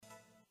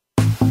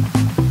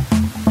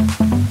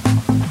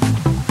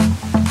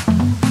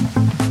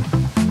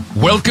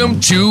Welcome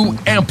to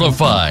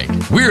Amplify.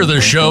 We're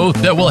the show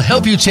that will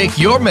help you take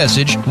your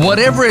message,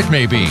 whatever it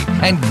may be,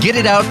 and get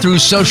it out through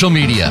social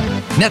media,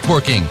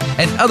 networking,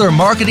 and other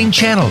marketing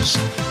channels.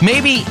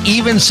 Maybe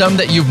even some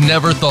that you've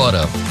never thought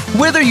of.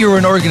 Whether you're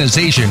an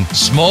organization,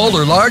 small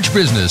or large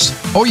business,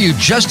 or you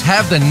just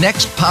have the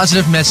next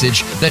positive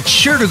message that's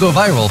sure to go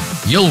viral,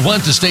 you'll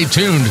want to stay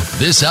tuned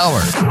this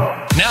hour.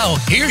 Now,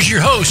 here's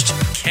your host,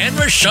 Ken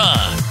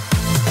Rochon.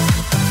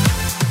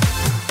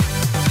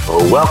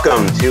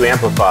 Welcome to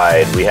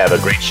Amplified. We have a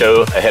great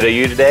show ahead of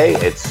you today.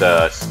 It's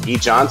Ski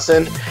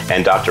Johnson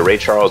and Dr. Ray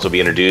Charles will be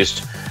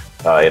introduced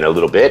in a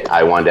little bit.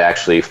 I wanted to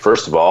actually,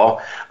 first of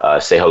all,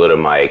 say hello to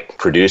my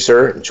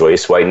producer,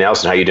 Joyce White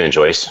Nelson. How you doing,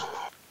 Joyce?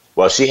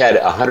 Well, she had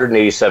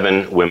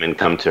 187 women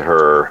come to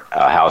her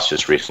house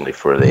just recently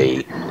for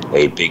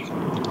a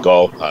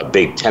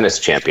big tennis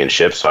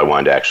championship. So I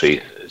wanted to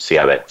actually see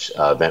how that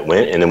event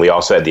went. And then we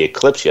also had the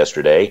eclipse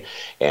yesterday.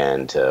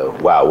 And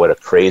wow, what a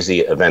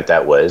crazy event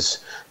that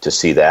was to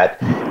see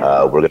that.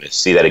 We're going to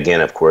see that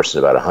again, of course, in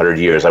about 100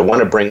 years. I want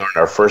to bring on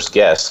our first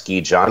guest,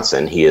 Ski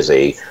Johnson. He is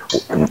a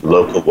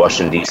local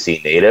Washington,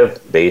 D.C.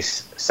 native,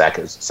 bass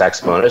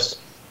saxophonist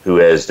who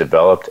has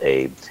developed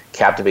a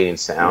captivating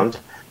sound,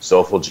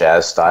 soulful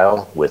jazz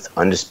style with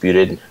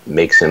undisputed,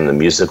 makes him the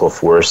musical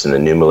force in the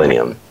new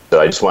millennium.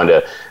 So I just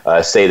wanted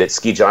to say that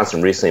Ski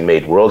Johnson recently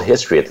made world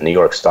history at the New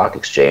York Stock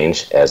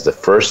Exchange as the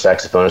first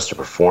saxophonist to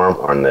perform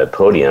on the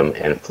podium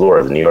and floor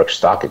of the New York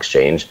Stock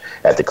Exchange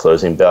at the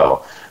closing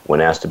bell. When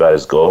asked about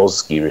his goals,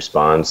 Ski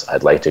responds,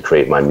 "I'd like to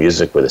create my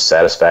music with the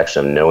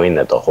satisfaction of knowing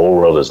that the whole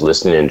world is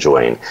listening and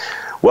enjoying."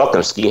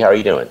 Welcome, Ski. How are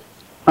you doing?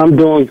 I'm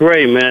doing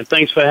great, man.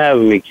 Thanks for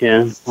having me,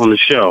 Ken, on the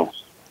show.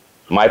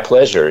 My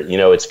pleasure. You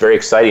know, it's very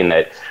exciting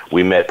that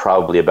we met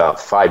probably about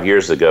 5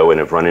 years ago and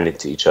have run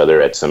into each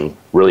other at some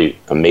really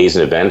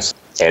amazing events.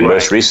 And Right.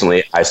 Most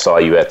recently, I saw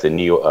you at the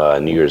New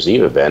Year's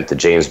Eve event, the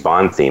James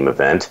Bond theme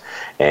event.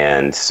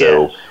 And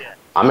so Yes.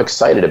 I'm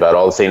excited about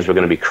all the things we're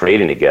going to be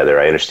creating together.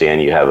 I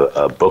understand you have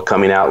a book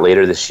coming out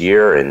later this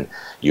year, and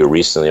you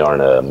recently are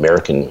on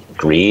American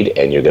Greed,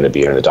 and you're going to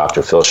be on the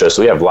Dr. Phil show.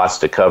 So we have lots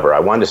to cover. I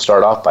wanted to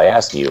start off by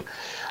asking you,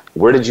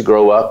 where did you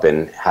grow up,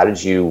 and how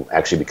did you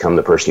actually become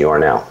the person you are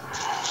now?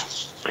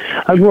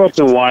 I grew up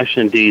in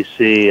Washington,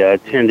 D.C. I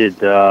attended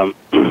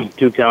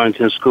Duke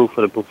Ellington School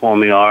for the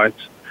Performing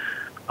Arts.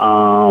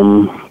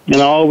 And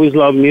I always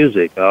loved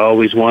music. I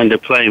always wanted to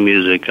play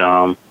music.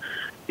 I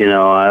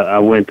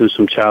went through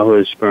some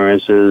childhood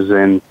experiences,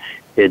 and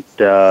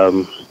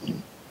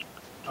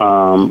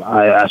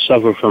I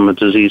suffered from a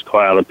disease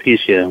called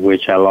alopecia,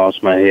 which I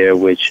lost my hair,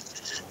 which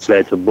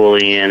led to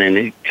bullying, and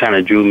it kind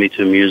of drew me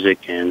to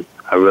music, and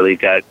I really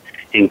got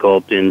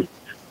engulfed in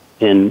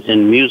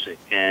music.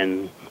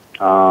 And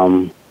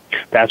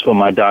that's what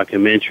my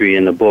documentary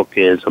in the book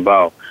is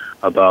about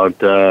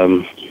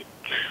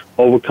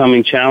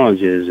overcoming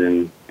challenges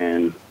and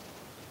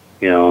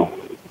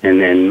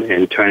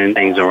turning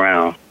things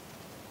around.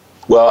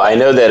 Well, I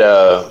know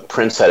that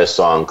Prince had a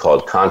song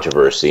called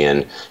Controversy,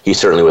 and he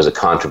certainly was a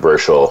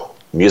controversial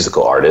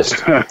musical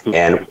artist.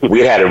 And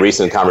we had a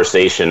recent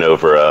conversation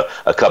over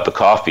a cup of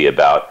coffee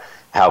about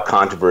how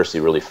controversy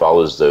really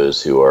follows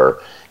those who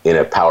are in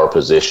a power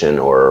position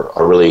or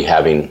are really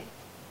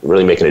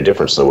making a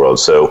difference in the world.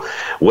 So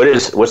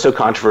what's so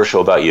controversial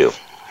about you?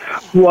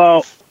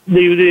 Well,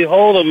 the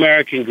whole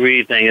American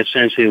Greed thing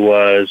essentially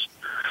was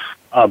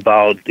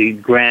about the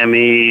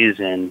Grammys,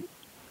 and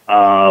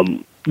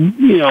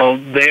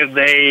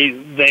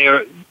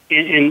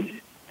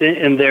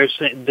they're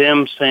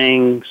them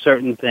saying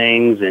certain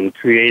things and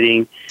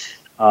creating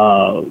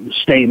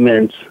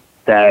statements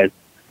that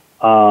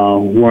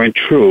weren't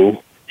true,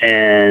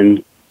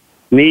 and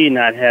me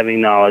not having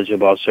knowledge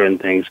about certain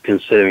things,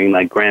 considering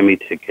like Grammy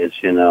tickets,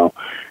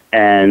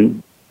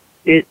 and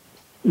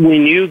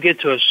when you get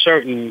to a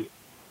certain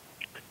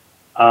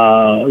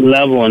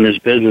level in this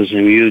business,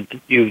 and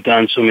you've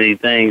done so many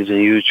things, and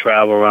you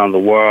travel around the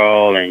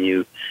world,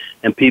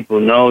 and people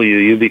know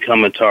you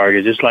become a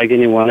target just like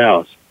anyone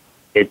else.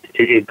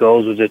 It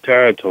goes with the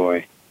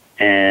territory,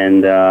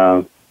 and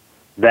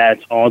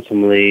that's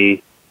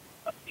ultimately,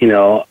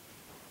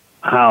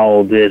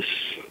 how this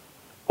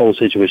whole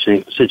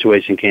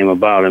situation came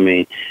about. I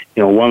mean,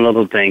 one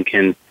little thing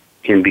can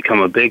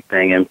become a big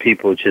thing, and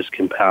people just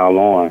can pile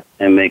on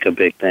and make a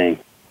big thing.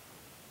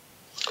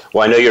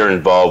 Well, I know you're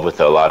involved with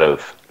a lot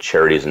of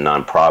charities and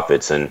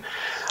nonprofits, and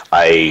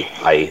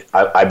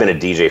I've been a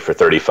DJ for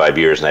 35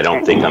 years, and I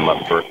don't think I'm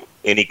up for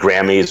any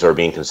Grammys or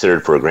being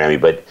considered for a Grammy.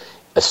 But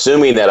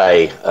assuming that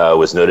I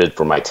was noted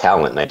for my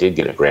talent and I did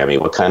get a Grammy,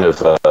 what kind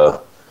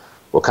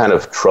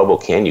of trouble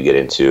can you get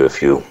into if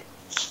you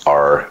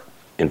are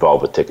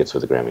involved with tickets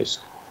with the Grammys?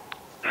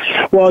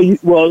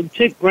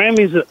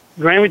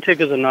 Grammy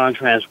tickets are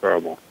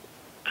non-transferable.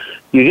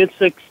 You get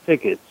 6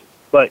 tickets,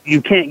 but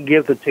you can't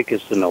give the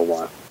tickets to no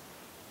one.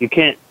 You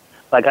can't,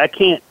 I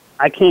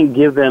can't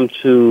give them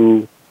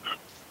to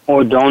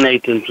or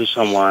donate them to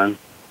someone.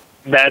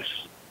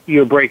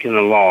 You're breaking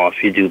the law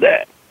if you do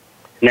that.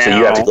 Now, so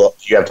you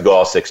have to go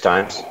all 6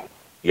 times?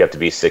 You have to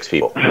be 6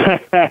 people.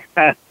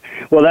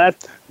 Well,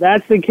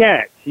 that's the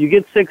catch. You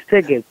get 6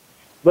 tickets,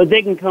 but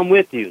they can come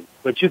with you.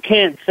 But you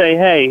can't say,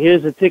 "Hey,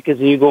 here's the tickets,"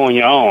 and you go on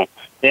your own.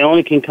 They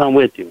only can come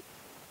with you.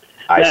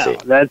 I see.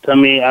 That's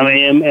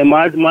and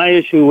my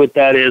issue with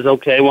that is,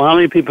 okay, well, how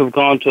many people have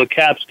gone to a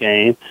Caps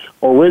game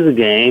or Wizard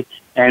game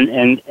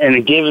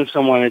and given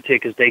someone the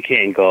tickets they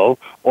can't go,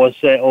 or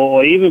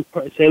even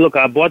say, "Look,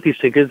 I bought these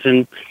tickets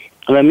and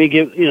let me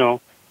give you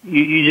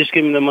just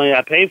give me the money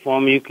I paid for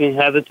them, and you can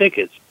have the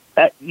tickets."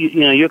 That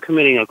you're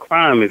committing a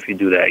crime if you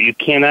do that. You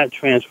cannot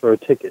transfer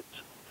tickets.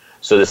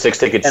 So the 6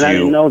 tickets I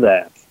didn't know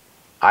that.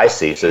 I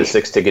see. So the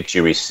 6 tickets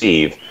you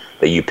receive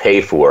that you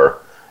pay for,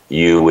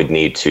 you would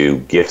need to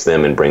gift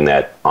them and bring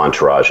that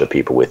entourage of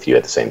people with you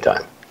at the same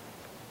time.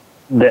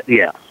 That's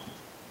the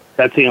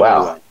only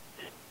way.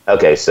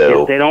 Okay,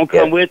 so if they don't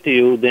come with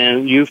you,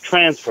 then you've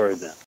transferred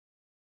them.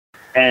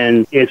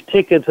 And if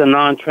tickets are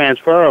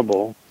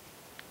non-transferable,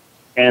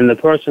 and the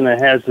person that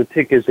has the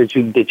tickets that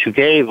you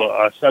gave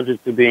are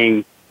subject to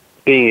being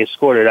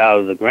escorted out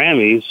of the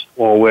Grammys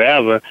or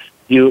wherever,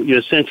 you're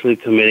essentially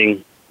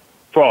committing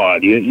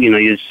fraud.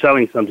 You're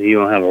selling something you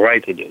don't have a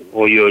right to do,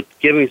 or you're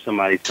giving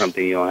somebody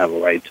something you don't have a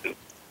right to.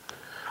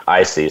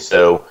 I see.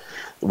 So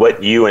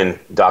what you and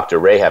Dr.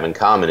 Ray have in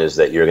common is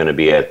that you're going to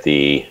be at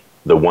the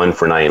One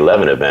for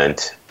 9/11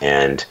 event,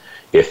 and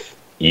if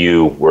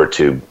you were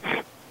to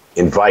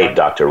invite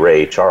Dr.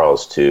 Ray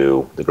Charles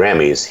to the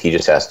Grammys, he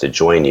just has to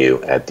join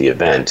you at the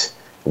event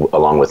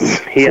along with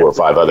 4 or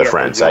 5 other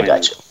friends. I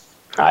got you.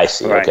 I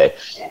see. Right. Okay.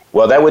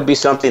 Well, that would be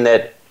something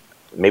that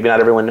maybe not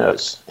everyone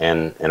knows,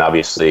 and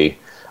obviously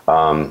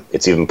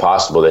it's even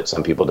possible that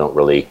some people don't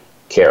really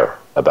care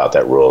about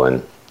that rule,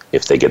 and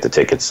if they get the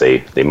tickets,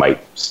 they might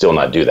still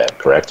not do that.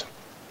 Correct?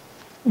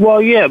 Well,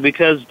 yeah,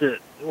 because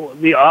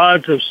the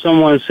odds of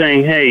someone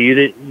saying, "Hey, you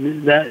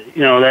didn't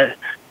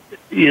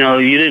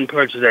you didn't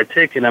purchase that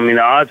ticket," I mean,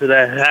 the odds of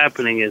that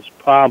happening is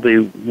probably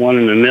 1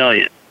 in a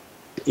million.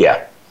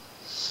 Yeah.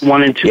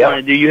 1 in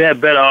 200. Do you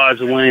have better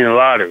odds of winning the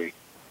lottery?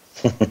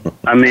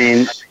 I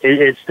mean,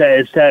 it's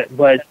that,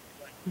 but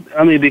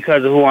I mean,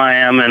 because of who I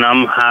am and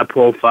I'm high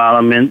profile,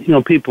 I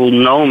mean, people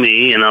know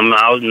me and I'm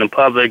out in the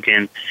public,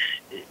 and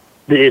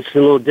it's a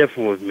little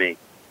different with me.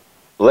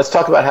 Let's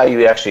talk about how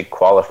you actually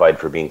qualified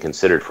for being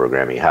considered for a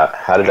Grammy.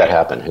 How did that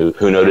happen?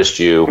 Who noticed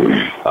you?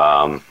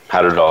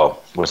 How did it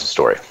all? What's the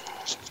story?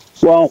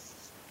 Well,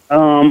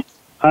 I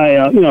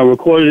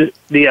recorded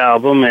the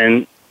album,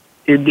 and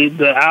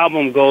the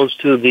album goes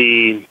to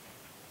the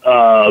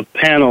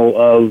panel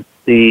of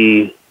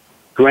the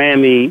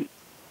Grammy,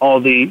 all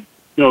the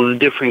the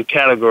different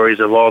categories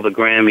of all the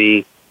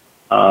Grammy.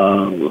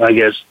 I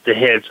guess the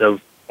heads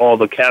of all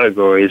the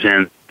categories,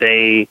 and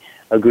they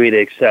agree to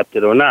accept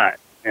it or not,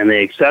 and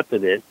they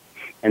accepted it.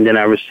 And then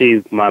I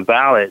received my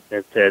ballot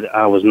that said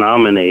I was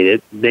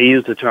nominated. They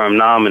used the term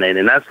nominated,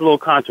 and that's a little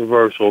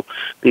controversial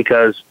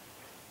because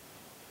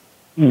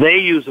they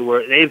use the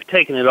word. They've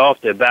taken it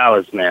off their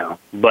ballots now,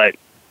 but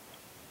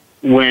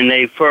when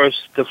the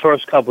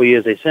first couple of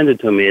years they sent it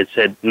to me, it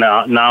said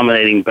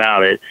nominating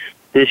ballot,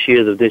 this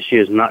year's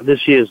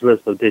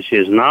list of this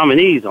year's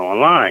nominees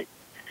online,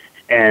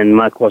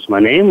 and of course my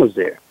name was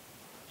there.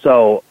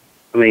 So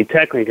I mean,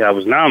 technically I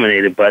was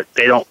nominated, but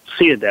they don't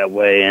see it that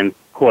way. And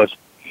of course,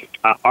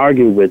 I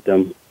argued with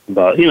them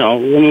about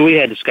we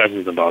had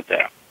discussions about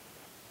that.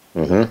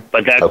 Mm-hmm.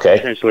 But that's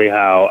essentially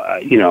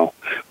how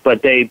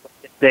But they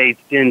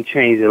then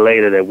changed it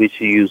later that we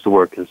should use the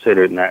word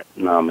considered, not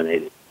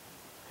nominated.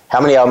 How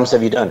many albums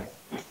have you done?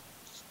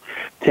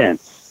 10.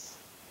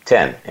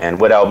 10. And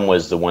what album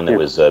was the one that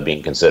was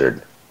being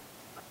considered?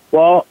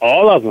 Well,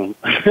 all of them.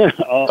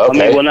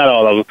 Okay. Not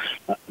all of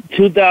them.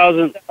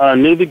 2000,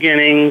 New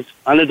Beginnings,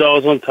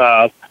 Underdogs on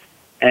Top,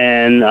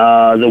 and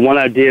the one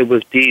I did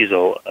was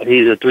Diesel.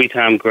 He's a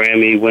 3-time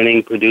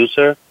Grammy-winning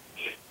producer.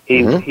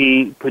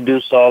 He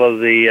produced all of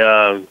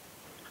the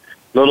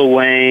Lil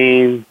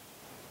Wayne,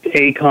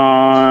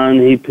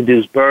 Akon. He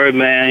produced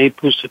Birdman. He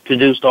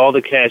produced all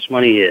the Cash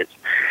Money hits,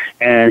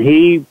 and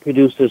he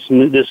produced this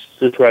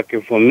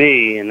record for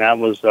me, and that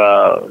was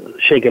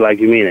 "Shake It Like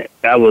You Mean It."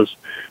 That was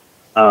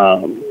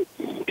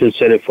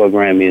considered for a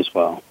Grammy as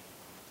well.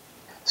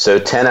 So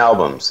 10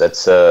 albums.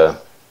 That's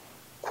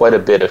quite a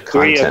bit of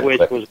content. 3 of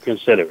which was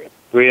considered.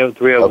 Three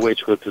of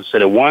which was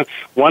considered.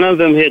 One of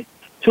them hit.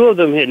 2 of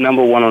them hit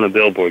number 1 on the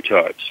Billboard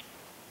charts.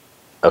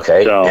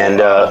 Okay, so, and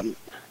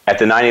at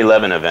the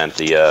 9/11 event,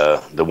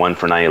 the one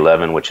for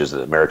 9/11, which is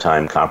the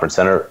Maritime Conference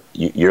Center,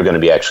 you're going to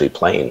be actually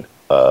playing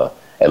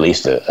at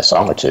least a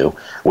song or two.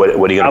 What are you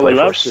going to play? I would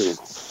love to.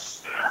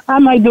 I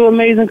might do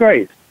Amazing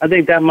Grace. I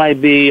think that might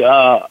be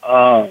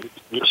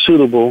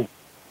suitable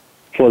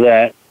for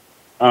that.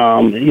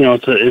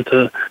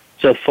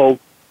 It's a folk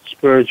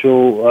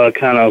spiritual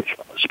kind of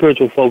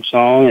spiritual folk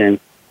song, and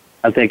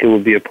I think it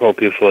would be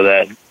appropriate for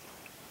that.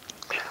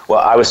 Well,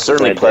 I was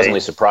certainly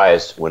pleasantly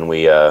surprised when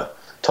we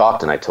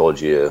talked, and I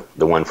told you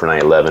the one for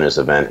 9/11 is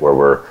an event where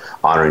we're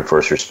honoring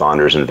first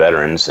responders and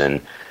veterans, and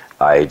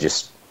I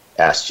just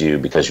asked you,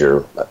 because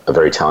you're a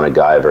very talented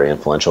guy, a very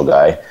influential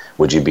guy,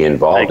 would you be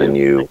involved? And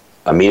you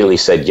immediately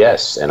said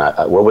yes. And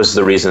what was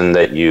the reason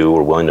that you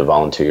were willing to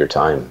volunteer your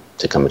time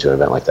to come to an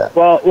event like that?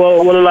 Well,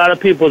 what a lot of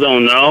people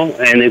don't know,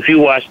 and if you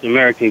watched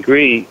American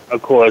Greed,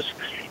 of course,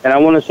 and I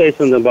want to say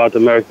something about the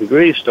American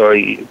Greed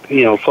story.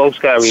 You know, folks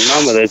got to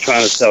remember they're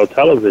trying to sell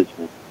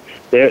television.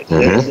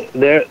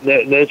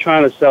 They're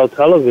trying to sell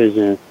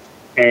television,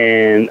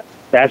 and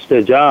that's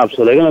their job.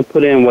 So they're going to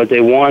put in what they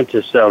want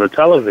to sell the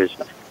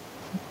television.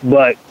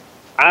 But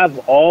I've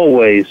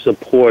always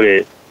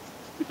supported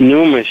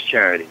numerous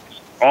charities,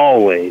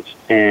 always,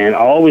 and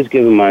always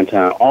given my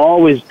time,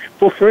 always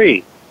for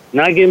free,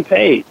 not getting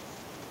paid.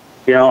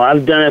 You know,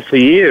 I've done it for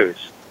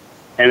years,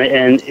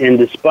 and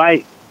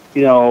despite,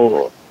 you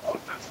know,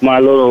 my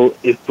little,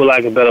 if for lack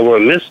of a better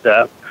word,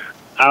 misstep,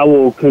 I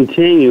will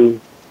continue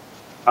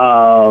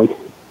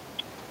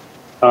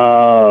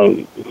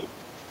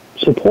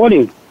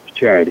supporting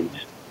charities.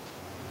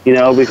 You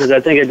know, because I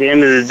think at the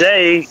end of the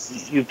day,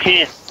 you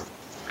can't.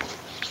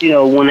 You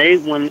know,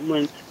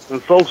 when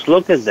folks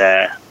look at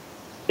that,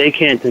 they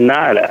can't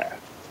deny that.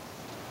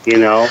 You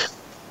know,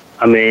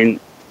 I mean,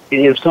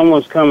 if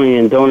someone's coming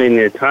and donating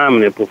their time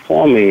and they're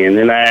performing, and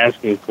they're not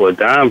asking for a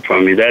dime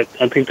from you, that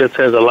I think that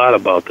says a lot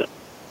about them.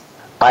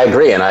 I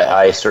agree, and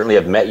I certainly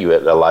have met you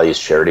at a lot of these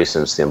charities,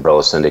 since the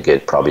Umbrella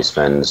Syndicate probably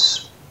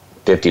spends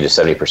 50 to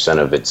 70%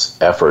 of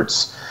its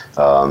efforts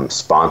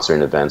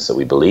sponsoring events that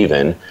we believe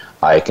in.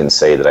 I can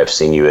say that I've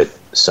seen you at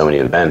so many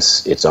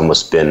events. It's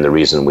almost been the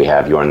reason we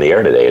have you on the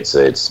air today.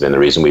 It's been the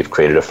reason we've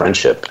created a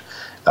friendship.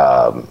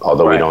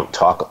 Although we don't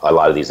talk a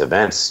lot of these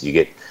events,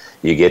 you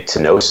get to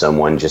know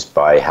someone just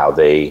by how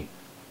they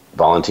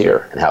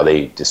volunteer and how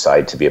they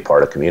decide to be a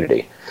part of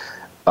community.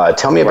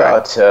 Tell me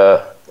about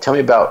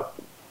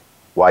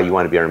why you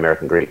want to be on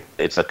American Greed.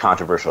 It's a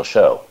controversial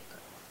show.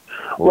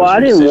 Well,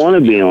 I didn't want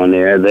to be on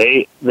there.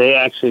 They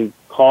actually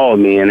called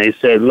me and they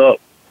said,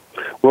 "Look,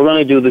 we're going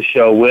to do the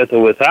show with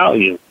or without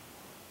you."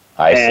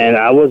 And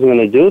I wasn't going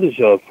to do the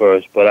show at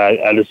first, but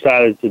I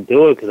decided to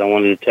do it because I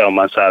wanted to tell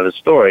my side of the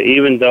story.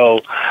 Even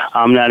though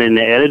I'm not in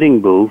the editing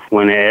booth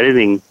when they're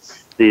editing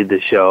the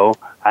show,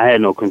 I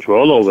had no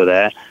control over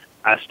that.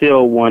 I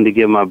still wanted to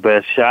give my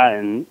best shot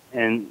and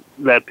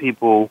let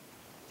people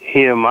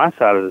hear my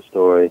side of the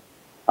story.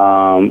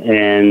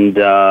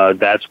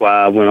 That's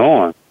why I went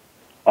on.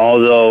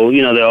 Although,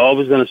 you know, they're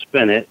always going to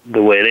spin it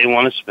the way they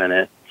want to spin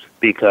it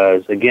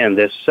because, again,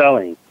 they're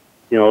selling.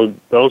 You know,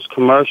 those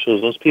commercials,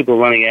 those people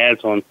running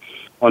ads on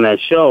that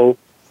show,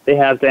 they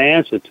have to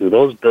answer to.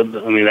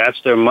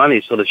 That's their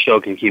money so the show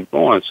can keep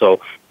going.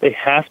 So they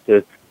have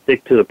to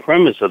stick to the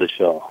premise of the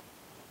show.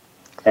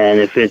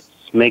 And if it's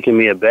making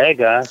me a bad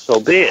guy,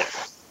 so be it.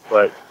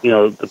 But, you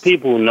know, the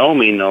people who know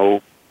me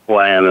know who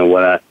I am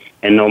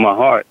and know my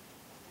heart.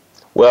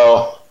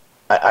 Well,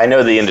 I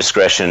know the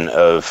indiscretion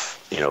of,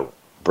 you know,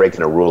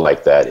 breaking a rule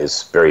like that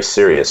is very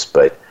serious,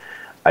 but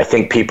I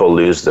think people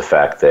lose the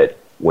fact that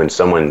when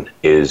someone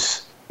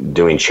is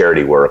doing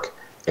charity work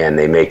and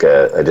they make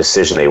a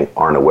decision they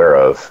aren't aware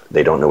of,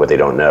 they don't know what they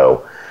don't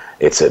know,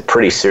 it's a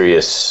pretty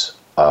serious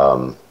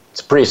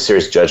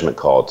judgment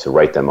call to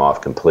write them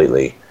off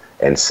completely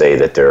and say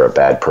that they're a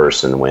bad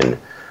person when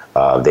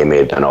they may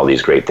have done all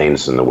these great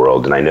things in the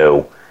world. And I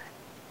know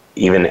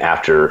even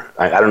after,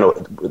 I don't know,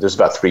 this was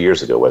about 3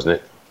 years ago, wasn't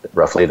it,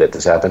 roughly, that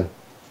this happened?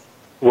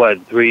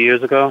 What, 3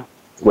 years ago?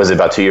 Was it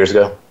about 2 years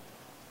ago?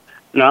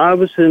 No, it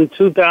was in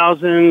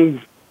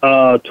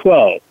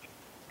 2012.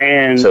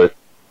 And so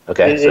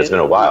it's been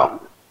a while.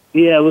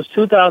 Yeah, it was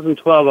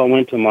 2012. I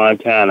went to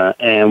Montana,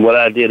 and what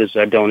I did is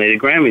I donated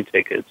Grammy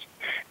tickets.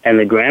 And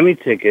the Grammy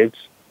tickets,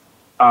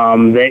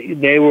 what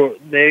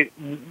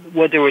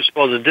they were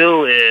supposed to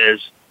do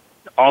is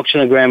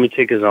auction the Grammy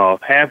tickets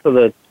off. Half of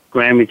the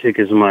Grammy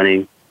tickets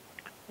money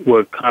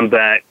would come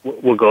back,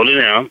 would go to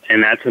them,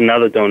 and that's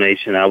another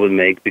donation I would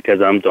make because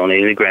I'm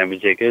donating the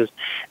Grammy tickets.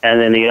 And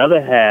then the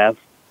other half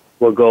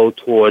will go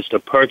towards the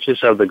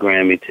purchase of the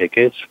Grammy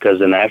tickets because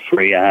they're not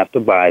free. I have to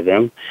buy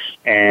them,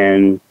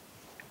 and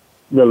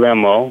the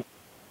limo,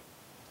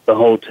 the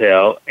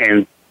hotel,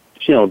 and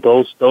you know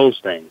those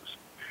things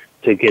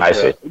to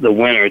get the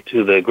winner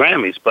to the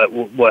Grammys. But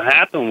what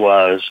happened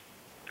was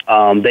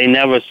they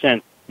never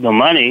sent the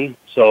money,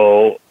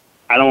 so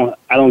I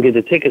don't get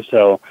the tickets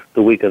till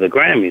the week of the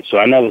Grammys. So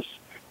I never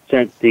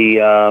sent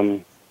the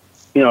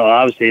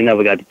obviously they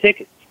never got the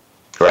tickets.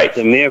 Right. But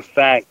the mere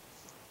fact,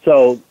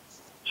 so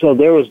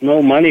there was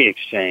no money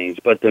exchange,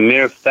 but the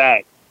mere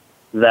fact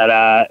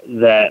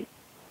that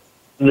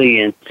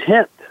the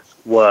intent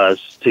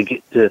was to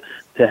get to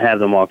have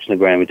them auction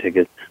the Grammy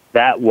tickets,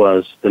 that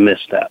was the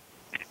misstep.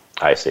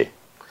 I see.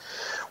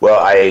 Well,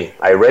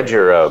 I read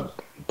your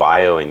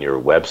bio and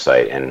your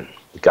website, and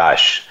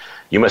gosh,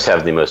 you must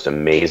have the most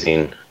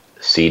amazing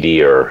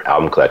CD or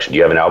album collection. Do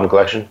you have an album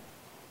collection?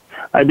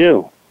 I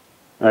do.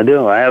 I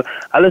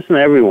listen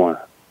to everyone.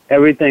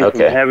 Everything from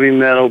heavy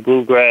metal,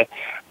 bluegrass,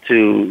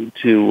 to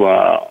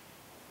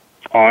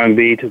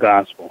R&B to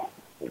gospel.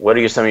 What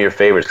are some of your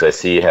favorites? I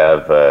see you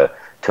have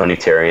Tony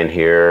Terry in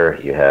here.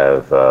 You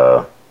have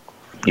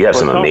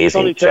some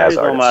amazing Tony jazz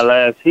Terry's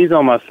artists. He's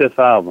on my fifth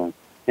album.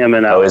 Him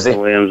and Alex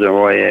Williams and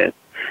Roy Ed.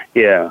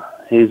 Yeah,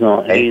 he's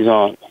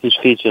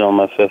featured on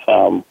my 5th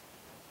album.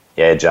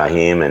 Yeah,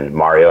 Jaheim and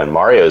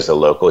Mario's a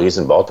local. He's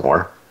in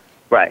Baltimore.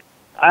 Right.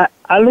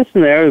 I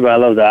listen to everybody. I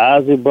love the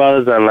Ozzy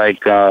Brothers. I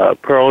like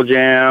Pearl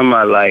Jam.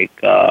 I like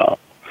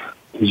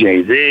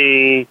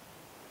Jay-Z.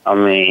 I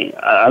mean,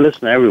 I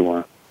listen to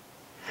everyone.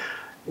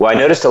 Well, I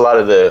noticed a lot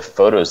of the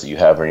photos that you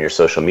have on your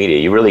social media.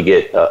 You really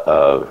get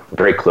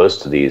very close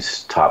to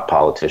these top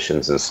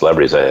politicians and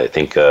celebrities. I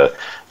think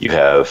you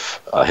have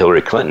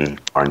Hillary Clinton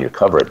on your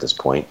cover at this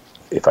point,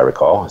 if I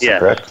recall. Is that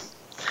correct?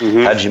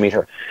 Mm-hmm. How did you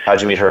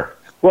meet her?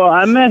 Well,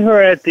 I met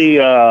her at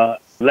the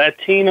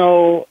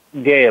Latino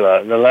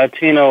Gala, the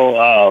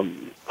Latino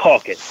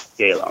Caucus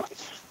Gala.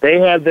 They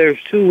have theirs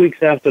 2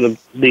 weeks after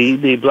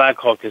the Black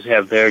Caucus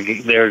have their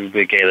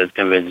big gala at the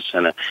Convention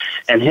Center.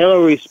 And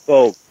Hillary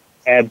spoke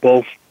at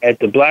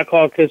the Black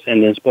Caucus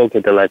and then spoke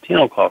at the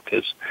Latino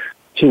Caucus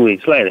 2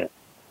 weeks later.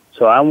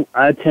 So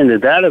I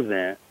attended that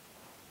event,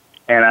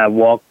 and I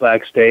walked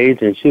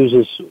backstage, and she was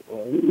just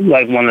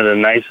like one of the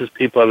nicest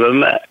people I've ever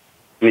met.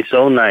 I mean,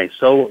 so nice.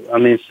 So, I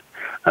mean,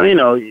 you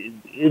know,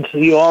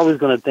 you're always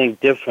going to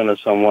think different of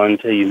someone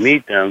until you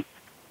meet them,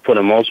 for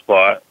the most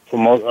part. A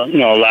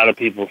lot of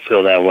people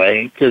feel that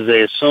way because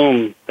they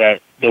assume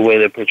that the way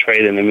they're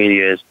portrayed in the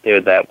media is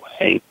they're that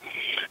way.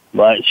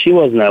 But she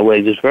wasn't that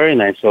way, just very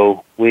nice.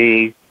 So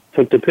we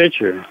took the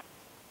picture,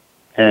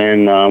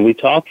 and we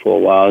talked for a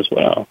while as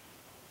well.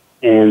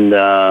 And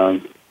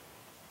that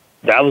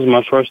was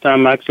my first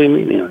time actually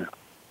meeting her.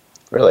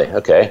 Really?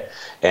 Okay.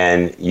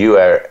 And you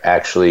are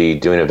actually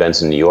doing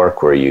events in New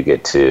York where you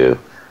get to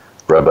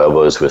rub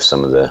elbows with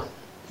some of the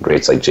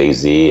greats like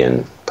Jay-Z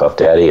and Puff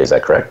Daddy. Is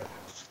that correct?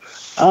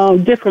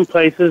 Different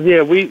places.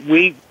 Yeah,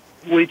 we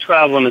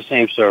travel in the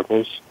same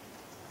circles.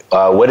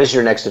 What is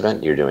your next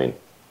event you're doing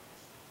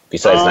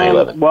besides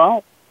 9/11?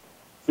 Well,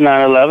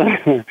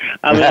 9/11.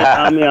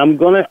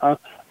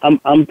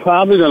 I'm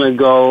probably gonna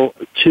go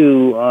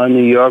to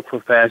New York for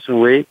Fashion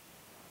Week.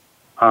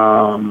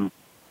 And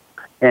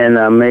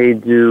I may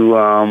do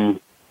the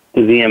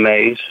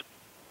VMAs.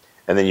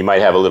 And then you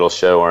might have a little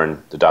show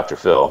on the Dr.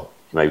 Phil.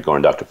 You might be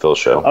going to Dr. Phil's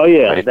show. Oh,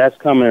 yeah, right? That's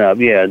coming up.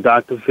 Yeah,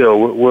 Dr. Phil.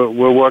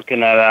 We're working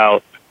that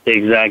out, the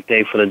exact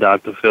date for the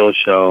Dr. Phil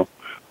show,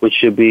 which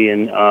should be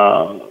in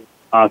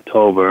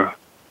October,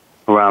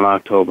 around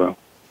October.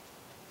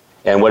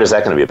 And what is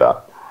that going to be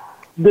about?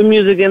 The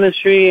music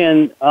industry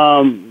and,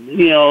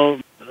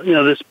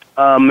 this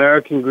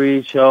American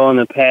Greed show in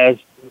the past,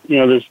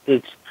 this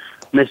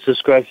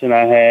misdiscretion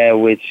I had,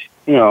 which,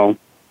 we're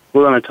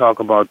going to talk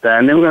about that.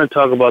 And then we're going to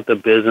talk about the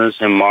business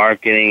and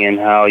marketing and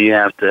how you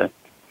have to,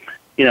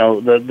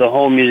 the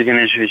whole music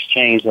industry has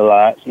changed a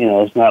lot.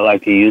 It's not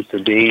like it used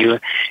to be.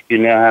 You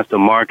now have to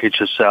market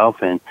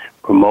yourself and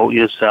promote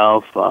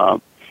yourself.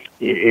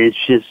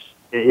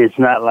 It's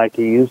not like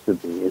it used to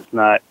be. It's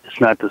not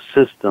the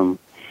system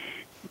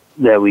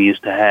that we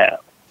used to have.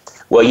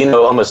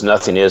 Well, almost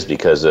nothing is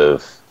because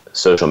of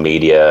social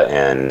media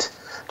and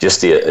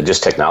just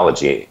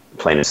technology,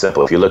 plain and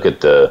simple. If you look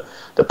at the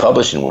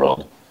publishing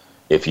world,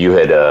 if you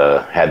had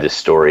had this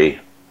story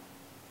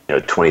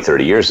 20,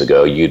 30 years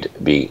ago, you'd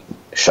be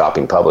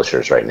shopping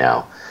publishers right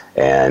now.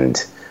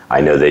 And I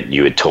know that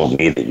you had told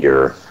me that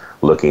you're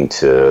looking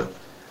to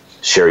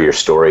share your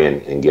story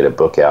and get a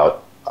book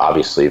out,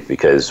 obviously,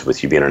 because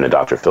with you being on a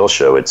Dr. Phil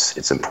show,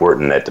 it's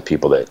important that the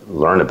people that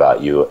learn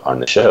about you on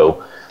the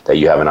show, that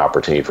you have an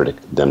opportunity for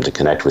them to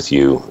connect with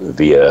you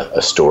via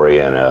a story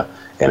and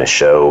a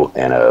show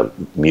and a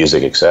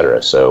music,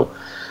 etc. So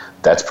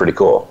that's pretty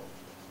cool.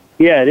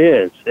 Yeah, it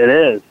is. It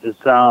is.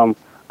 It's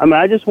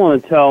I just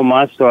want to tell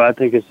my story. I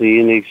think it's a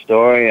unique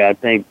story. I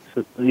think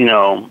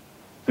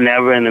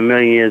never in a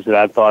million years that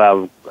I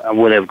thought I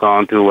would have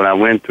gone through what I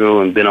went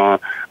through and been on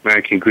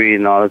American Greed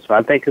and all this. So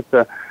I think it's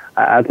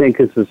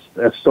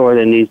a story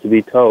that needs to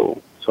be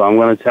told. So I'm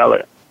going to tell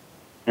it,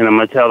 and I'm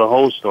going to tell the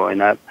whole story,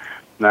 not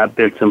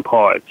bits and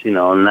parts.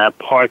 Not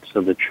parts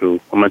of the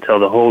truth. I'm going to tell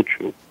the whole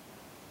truth.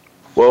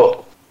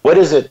 Well, what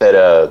is it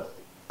that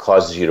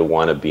causes you to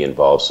want to be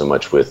involved so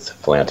much with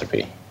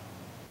philanthropy?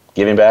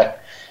 Giving back?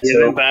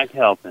 Giving back,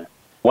 helping.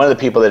 One of the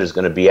people that is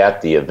going to be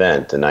at the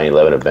event, the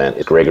 9/11 event,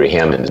 is Gregory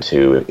Hammond,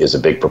 who is a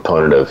big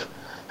proponent of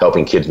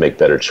helping kids make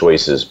better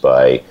choices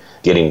by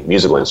getting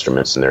musical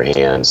instruments in their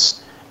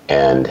hands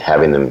and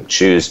having them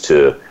choose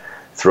to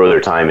throw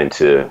their time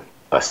into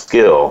a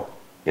skill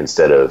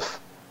instead of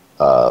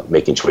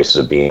making choices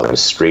of being on the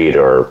street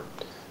or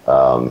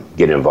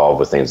getting involved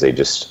with things they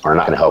just are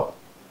not going to help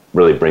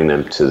really bring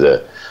them to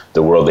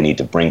the world they need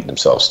to bring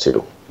themselves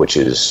to, which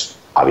is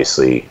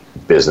obviously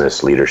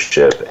business,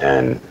 leadership,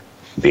 and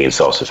being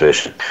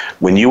self-sufficient.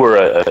 When you were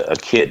a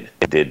kid,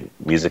 did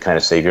music kind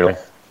of save your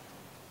life?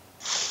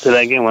 Say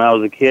that again, when I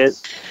was a kid?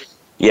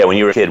 Yeah, when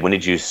you were a kid, when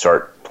did you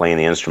start playing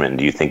the instrument? And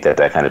do you think that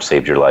kind of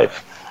saved your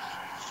life?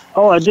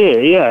 Oh, I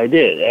did. Yeah, I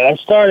did. I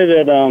started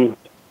at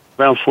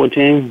around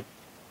 14,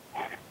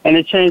 and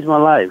it changed my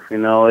life.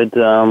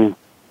 How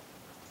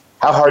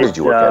hard did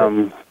you work at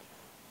it?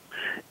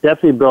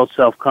 Definitely built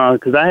self-confidence,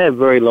 because I had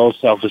very low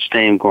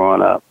self-esteem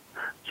growing up.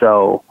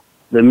 So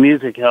the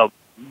music helped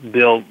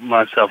build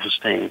my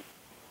self-esteem.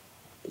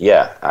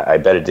 Yeah, I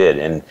bet it did.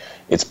 And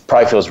it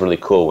probably feels really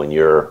cool when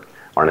you're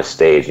on a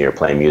stage and you're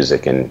playing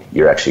music and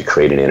you're actually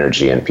creating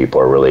energy and people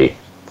are really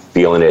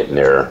feeling it and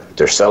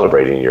they're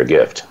celebrating your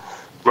gift.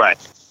 Right.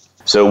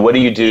 So what do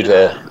you do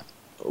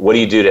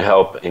to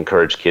help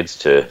encourage kids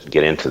to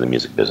get into the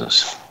music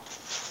business?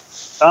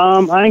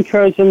 I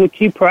encourage them to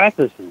keep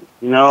practicing.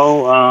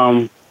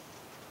 The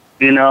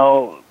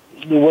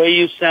way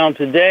you sound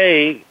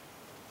today,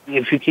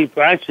 if you keep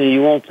practicing,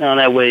 you won't sound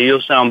that way.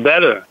 You'll sound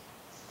better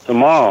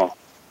tomorrow.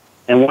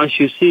 And once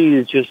you see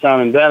that you're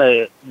sounding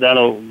better,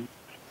 that'll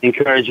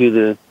encourage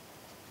you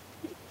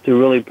to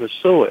really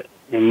pursue it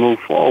and move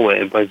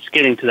forward. But it's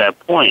getting to that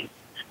point.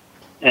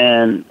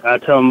 And I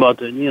tell them about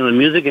the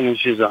music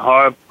industry is a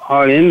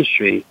hard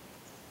industry.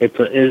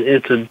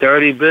 It's a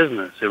dirty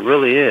business. It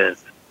really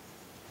is.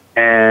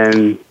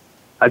 And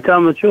I tell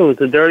them the truth.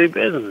 It's a dirty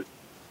business.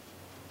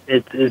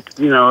 It's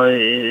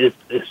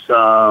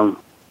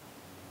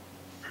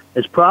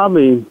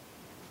probably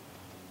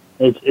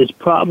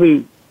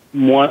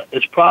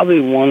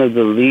one of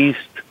the least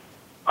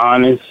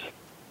honest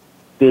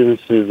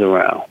businesses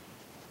around.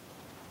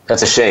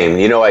 That's a shame.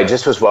 I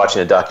just was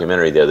watching a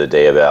documentary the other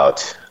day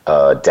about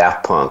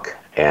Daft Punk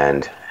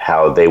and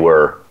how they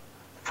were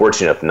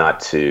fortunate enough not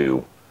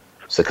to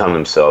succumb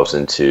themselves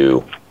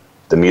into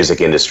the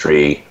music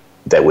industry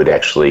that would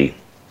actually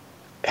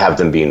have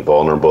them being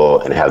vulnerable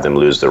and have them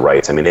lose their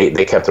rights. I mean,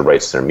 they kept the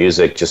rights to their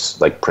music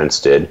just like Prince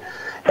did,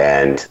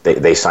 and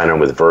they signed on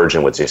with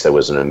Virgin, which they said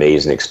was an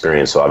amazing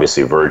experience. So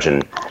obviously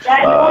Virgin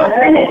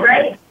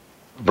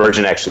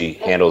actually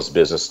handles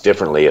business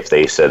differently if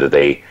they said that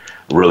they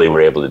really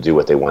were able to do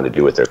what they wanted to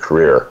do with their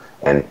career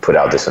and put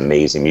out this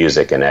amazing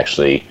music and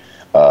actually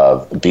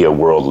be a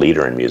world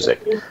leader in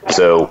music.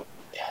 So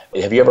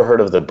have you ever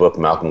heard of the book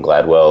Malcolm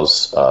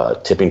Gladwell's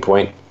Tipping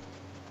Point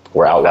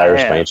or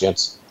Outliers by any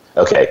chance?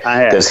 Okay,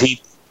 because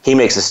he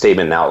makes a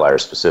statement in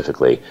Outliers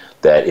specifically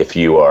that if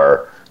you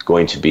are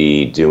going to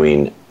be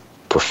doing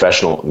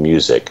professional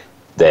music,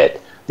 that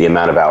the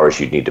amount of hours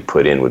you'd need to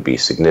put in would be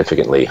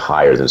significantly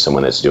higher than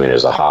someone that's doing it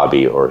as a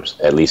hobby, or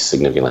at least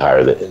significantly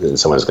higher than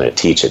someone that's going to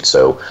teach it.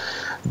 So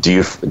do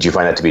you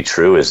find that to be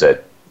true? Is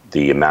that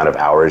the amount of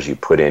hours you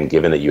put in,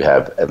 given that you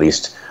have at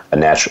least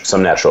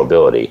some natural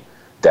ability,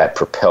 that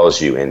propels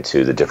you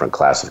into the different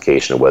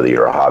classification of whether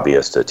you're a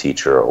hobbyist, a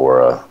teacher, or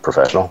a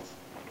professional?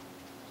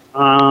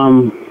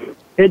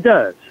 It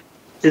does.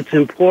 It's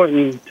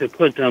important to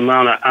put the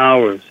amount of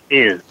hours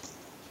in.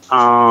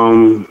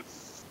 When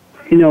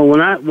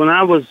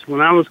I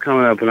was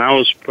coming up, and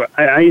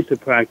I used to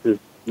practice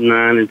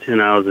 9 to 10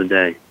 hours a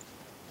day.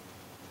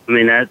 I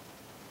mean, that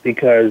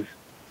because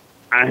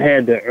I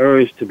had the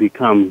urge to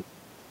become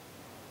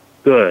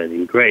good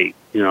and great.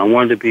 I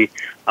wanted to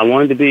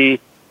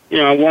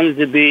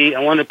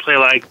play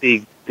like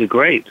the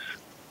greats.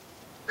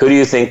 Who do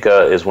you think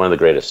is one of the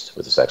greatest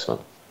with the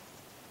saxophone?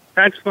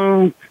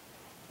 Saxophone?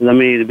 I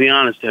mean, to be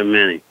honest, there are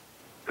many.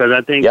 Because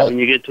I think when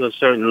you get to a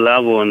certain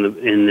level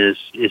in this,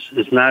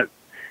 it's not.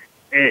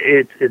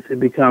 It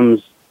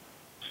becomes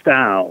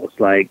styles.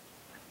 Like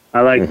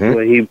I like the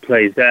way he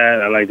plays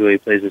that. I like the way he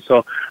plays it.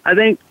 So I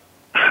think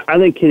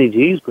Kenny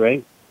G is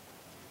great.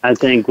 I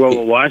think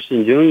Grover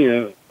Washington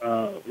Jr.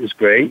 Is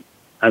great.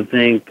 I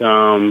think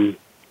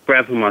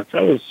Bradford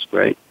Marcellus is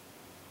great.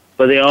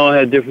 But they all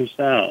have different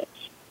styles.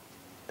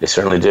 They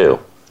certainly do.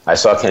 I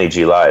saw Kenny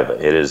G live.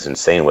 It is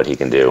insane what he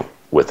can do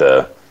with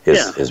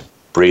his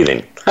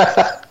breathing.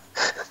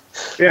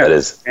 Yeah, that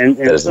is so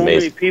amazing.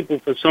 Many people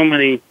for so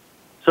many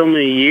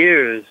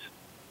years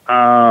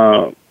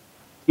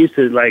used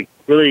to like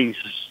really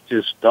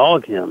just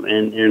dog him,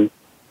 and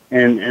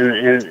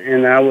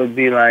I would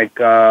be like,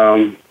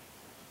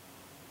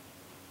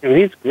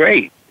 he's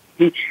great.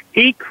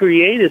 He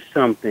created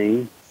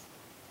something,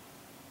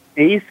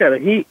 and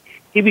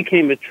he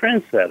became a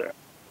trendsetter.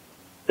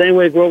 Same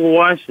way Grover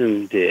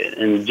Washington did,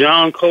 and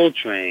John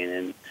Coltrane,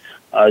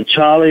 and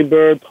Charlie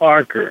Bird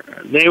Parker.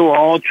 They were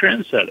all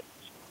trendsetters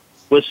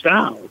with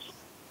styles.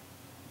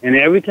 And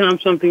every time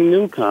something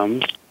new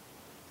comes,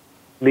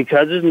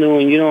 because it's new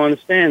and you don't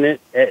understand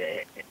it,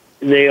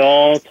 they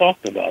all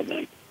talked about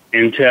them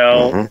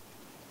until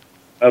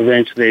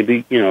eventually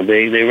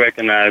they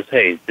recognize,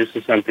 hey, this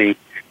is something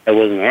that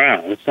wasn't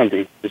around. It's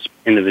something this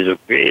individual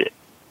created.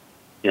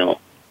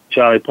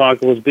 Charlie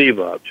Parker was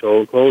bebop.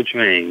 Joe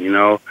Coltrane.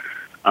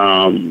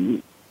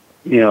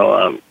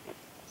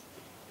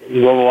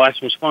 Grover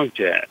Washington was funk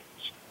jazz.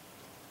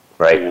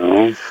 Right.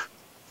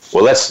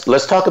 Well,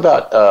 let's talk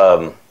about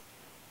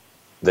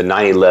the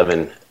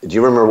 9/11. Do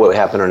you remember what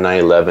happened on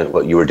 9/11?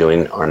 What you were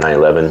doing on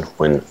 9/11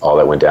 when all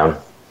that went down?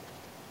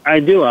 I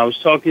do. I was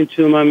talking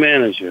to my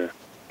manager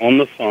on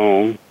the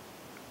phone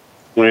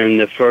when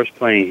the first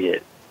plane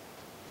hit.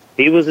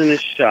 He was in his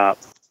shop.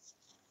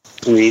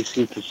 I mean, he's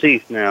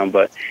deceased now,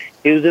 but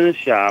he was in his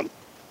shop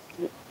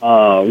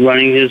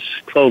running his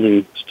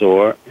clothing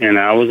store, and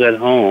I was at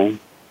home.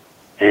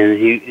 And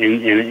the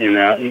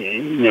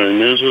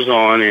news was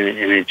on,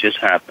 and it just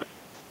happened.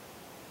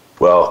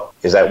 Well,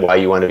 is that why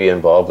you want to be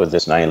involved with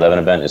this 9/11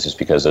 event? Is this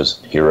because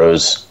those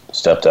heroes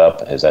stepped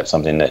up? Is that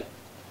something that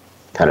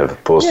kind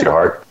of pulls to your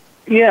heart?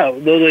 Yeah,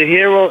 the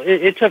hero.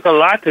 It took a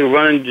lot to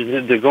go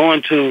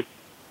into.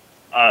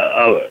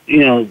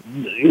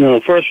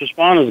 The first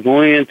responders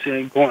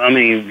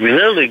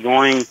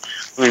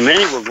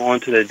many were going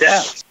to their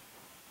death.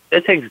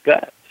 That takes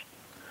guts.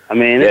 I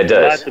mean, there's a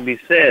lot to be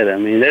said. I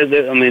mean, those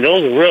are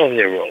real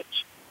heroes.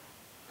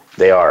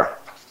 They are.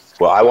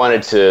 Well, I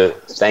wanted to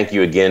thank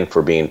you again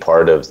for being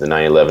part of the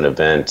 9/11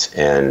 event,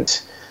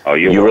 and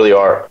you really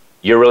are.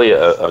 You're really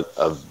a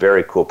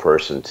very cool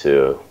person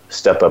to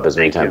step up as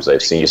many times as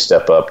I've seen you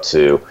step up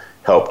to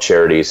help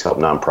charities, help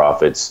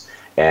nonprofits,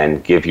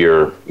 and give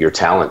your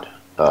talent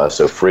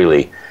so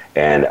freely.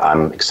 And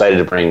I'm excited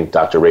to bring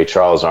Dr. Ray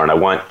Charles on. I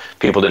want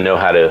people to know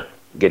how to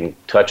get in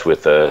touch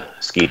with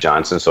Ski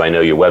Johnson. So I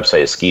know your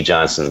website is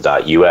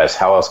skijohnson.us.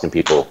 How else can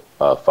people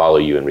follow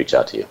you and reach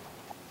out to you?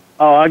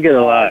 Oh, I get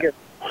a lot.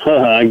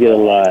 I get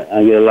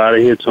a lot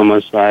of hits on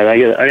my site. I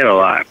get a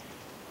lot.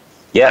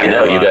 Yeah, I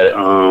know you got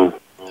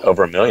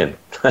over 1 million.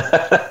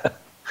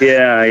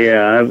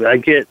 Yeah.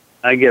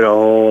 I get a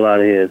whole lot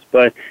of hits,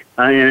 but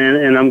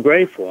and I'm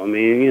grateful. I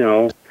mean,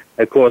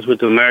 of course, with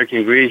the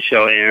American Greed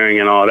show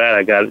airing and all that,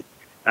 I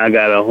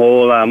got a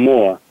whole lot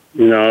more.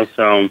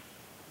 So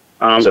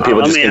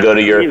people can go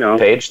to your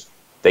page.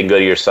 They can go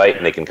to your site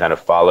and they can kind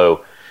of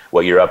follow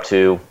what you're up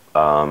to.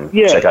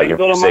 Check out your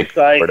go music, to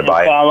my site where to and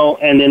buy follow,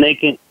 and then they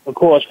can, of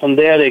course, from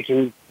there they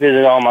can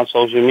visit all my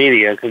social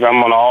media because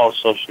I'm on all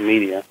social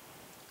media.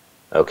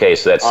 Okay,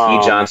 so that's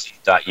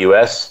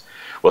skijohnson.us.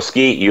 Well,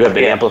 Ski, you have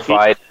been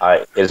amplified.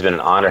 It has been an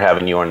honor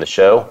having you on the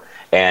show.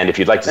 And if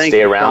you'd like to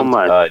stay around,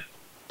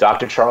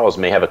 Dr. Charles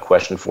may have a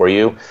question for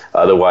you.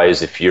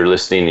 Otherwise, if you're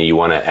listening and you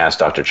want to ask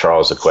Dr.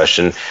 Charles a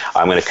question,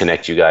 I'm going to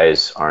connect you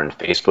guys on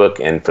Facebook.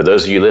 And for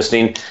those of you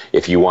listening,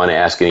 if you want to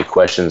ask any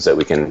questions that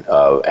we can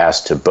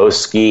ask to both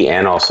Ski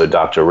and also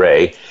Dr.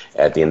 Ray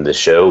at the end of the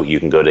show, you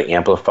can go to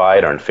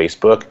Amplified on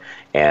Facebook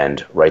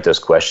and write those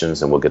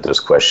questions, and we'll get those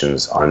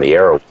questions on the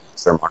air or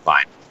from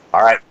online.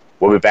 All right,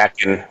 we'll be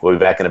back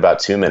in about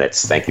 2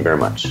 minutes. Thank you very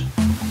much.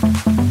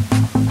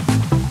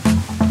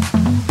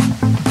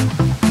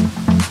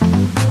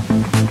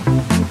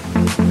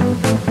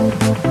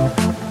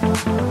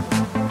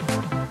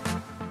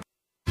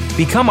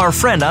 Become our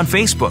friend on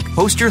Facebook.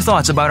 Post your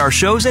thoughts about our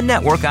shows and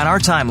network on our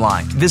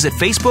timeline. Visit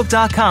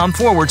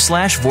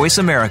facebook.com/Voice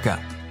America.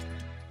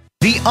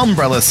 The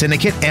Umbrella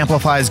Syndicate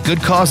amplifies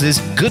good causes,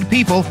 good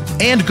people,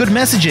 and good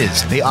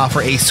messages. They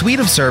offer a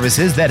suite of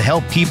services that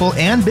help people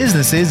and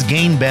businesses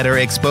gain better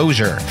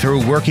exposure.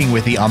 Through working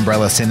with the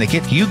Umbrella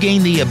Syndicate, you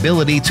gain the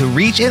ability to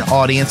reach an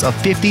audience of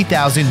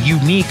 50,000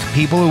 unique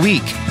people a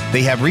week.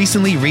 They have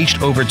recently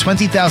reached over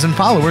 20,000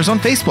 followers on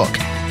Facebook.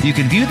 You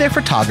can view their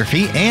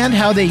photography and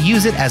how they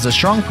use it as a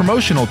strong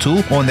promotional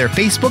tool on their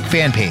Facebook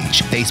fan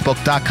page,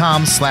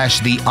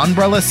 facebook.com/The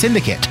Umbrella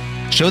Syndicate.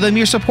 Show them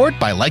your support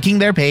by liking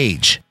their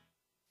page.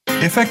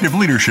 Effective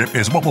leadership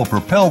is what will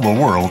propel the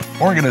world,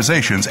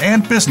 organizations,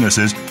 and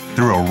businesses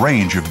through a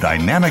range of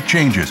dynamic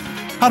changes.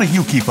 How do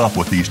you keep up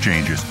with these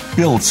changes,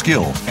 build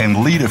skills,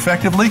 and lead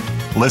effectively?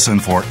 Listen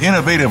for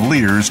Innovative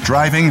Leaders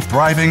Driving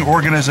Thriving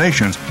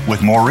Organizations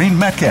with Maureen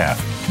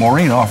Metcalf.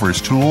 Maureen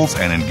offers tools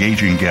and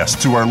engaging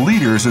guests who are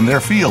leaders in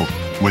their field.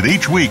 With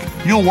each week,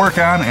 you'll work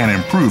on and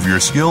improve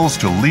your skills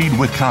to lead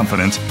with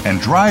confidence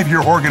and drive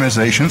your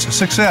organization's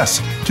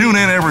success. Tune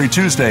in every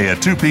Tuesday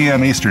at 2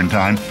 p.m. Eastern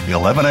Time,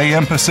 11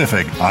 a.m.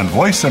 Pacific on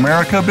Voice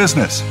America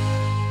Business.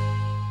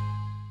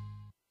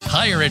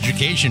 Higher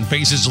education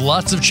faces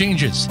lots of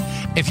changes.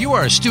 If you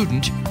are a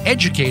student,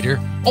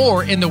 educator,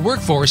 or in the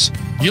workforce,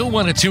 you'll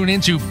want to tune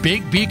into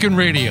Big Beacon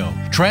Radio,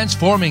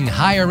 Transforming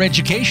Higher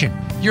Education.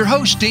 Your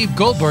host, Dave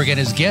Goldberg, and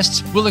his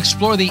guests will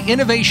explore the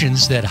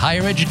innovations that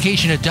higher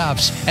education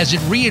adopts as it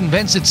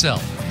reinvents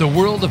itself. The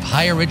world of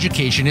higher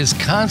education is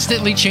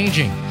constantly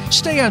changing.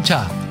 Stay on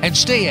top and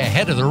stay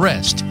ahead of the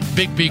rest.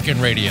 Big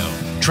Beacon Radio,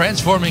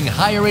 Transforming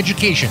Higher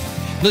Education.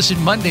 Listen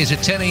Mondays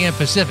at 10 a.m.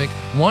 Pacific,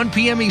 1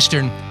 p.m.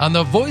 Eastern on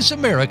the Voice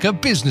America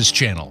Business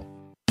Channel.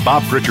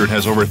 Bob Pritchard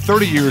has over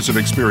 30 years of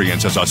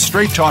experience as a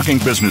straight-talking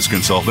business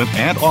consultant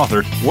and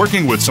author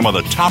working with some of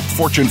the top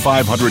Fortune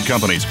 500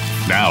 companies.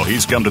 Now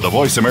he's come to the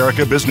Voice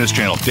America Business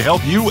Channel to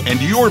help you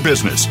and your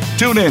business.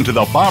 Tune in to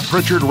the Bob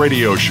Pritchard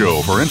Radio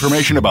Show for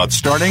information about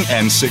starting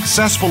and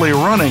successfully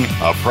running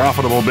a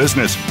profitable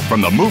business.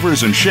 From the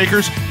movers and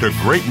shakers to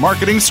great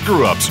marketing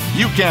screw-ups,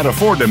 you can't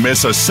afford to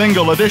miss a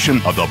single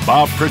edition of the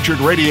Bob Pritchard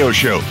Radio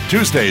Show.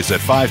 Tuesdays at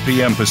 5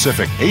 p.m.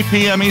 Pacific, 8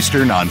 p.m.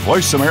 Eastern on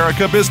Voice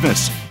America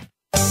Business.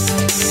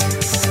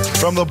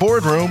 From the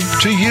boardroom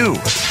to you,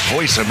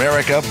 Voice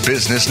America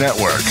Business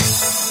Network.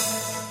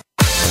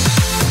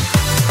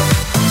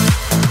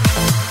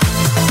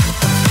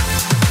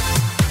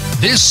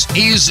 This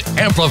is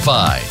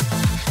Amplify.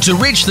 To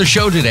reach the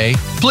show today,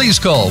 please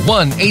call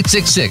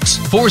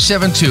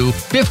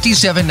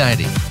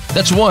 1-866-472-5790.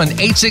 That's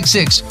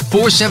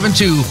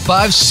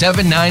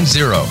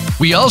 1-866-472-5790.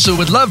 We also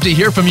would love to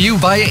hear from you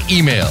via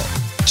email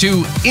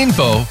to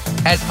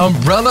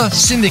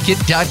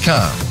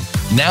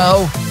info@umbrellasyndicate.com.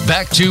 Now,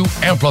 back to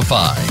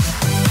Amplify.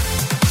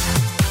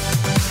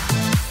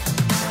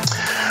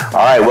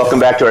 All right, welcome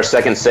back to our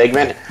second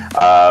segment.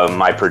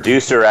 My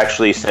producer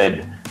actually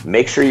said,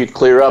 make sure you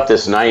clear up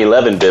this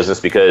 9/11 business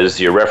because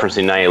you're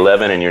referencing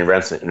 9/11 and you're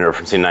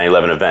referencing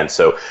 9/11 events.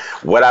 So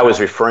what I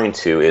was referring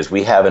to is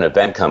we have an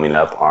event coming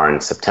up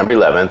on September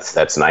 11th.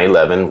 That's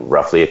 9/11,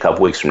 roughly a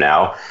couple weeks from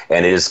now.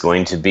 And it is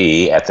going to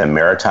be at the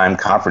Maritime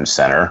Conference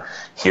Center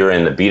here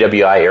in the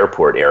BWI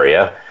Airport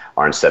area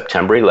on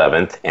September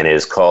 11th. And it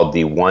is called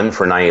the One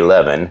for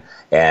 9/11.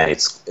 And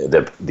it's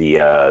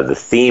the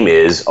theme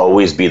is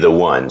Always Be the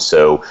One.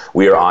 So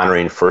we are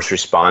honoring first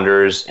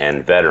responders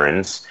and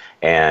veterans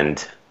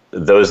and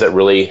those that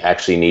really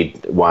actually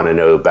want to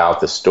know about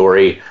the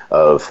story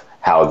of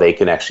how they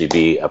can actually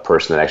be a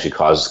person that actually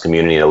causes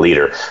community and a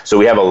leader. So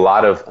we have a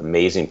lot of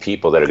amazing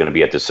people that are going to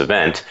be at this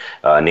event.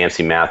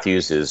 Nancy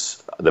Matthews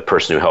is the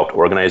person who helped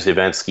organize the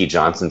event. Ski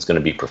Johnson's going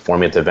to be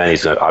performing at the event.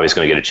 He's obviously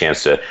going to get a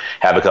chance to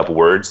have a couple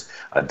words.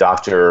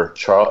 Dr.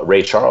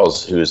 Ray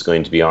Charles, who is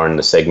going to be on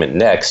the segment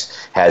next,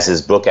 has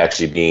his book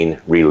actually being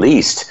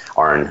released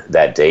on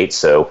that date.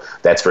 So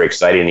that's very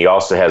exciting. And he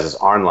also has his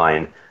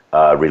online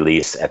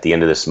release at the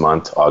end of this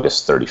month,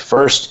 August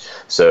 31st.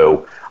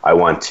 So I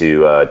want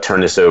to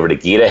turn this over to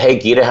Geetha. Hey,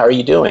 Geetha, how are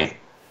you doing?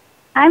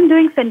 I'm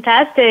doing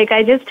fantastic.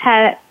 I just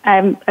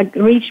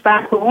reached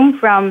back home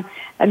from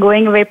a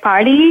going away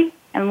party.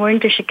 I'm going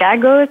to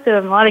Chicago, so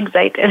I'm all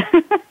excited.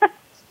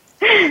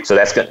 So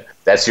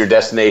that's your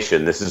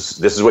destination. This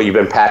is what you've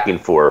been packing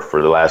for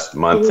the last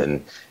month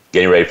and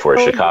getting ready for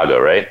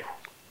Chicago, right?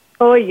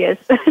 Oh yes,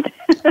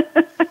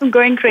 I'm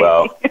going crazy.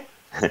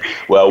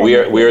 Well, we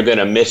are going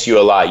to miss you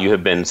a lot. You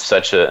have been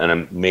such an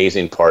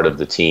amazing part of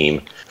the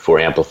team for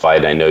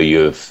Amplified. I know you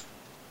have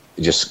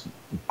just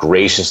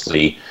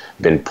graciously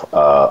been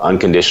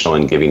unconditional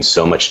in giving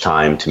so much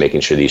time to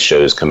making sure these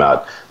shows come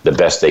out the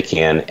best they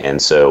can.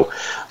 And so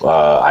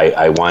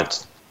I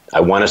want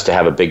us to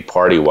have a big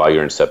party while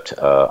you're on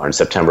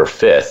September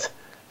 5th,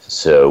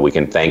 so we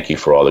can thank you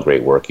for all the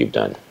great work you've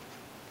done.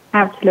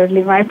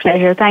 Absolutely, my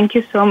pleasure. Thank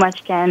you so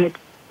much, Ken. It's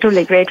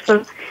truly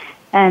grateful.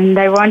 And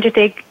I want to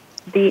take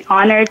the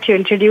honor to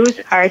introduce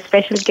our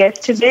special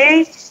guest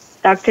today,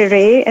 Dr.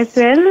 Ray as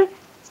well.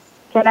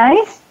 Can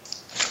I?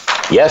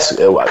 Yes.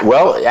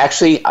 Well,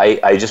 actually,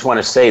 I just want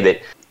to say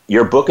that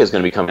your book is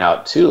going to be coming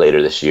out too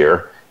later this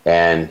year,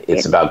 and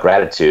it's about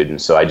gratitude.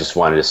 And so I just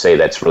wanted to say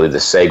that's really the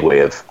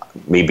segue of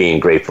me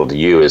being grateful to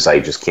you, is I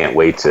just can't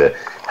wait to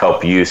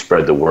help you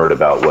spread the word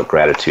about what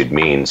gratitude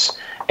means.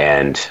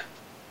 And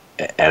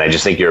I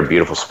just think you're a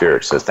beautiful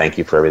spirit. So thank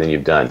you for everything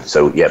you've done.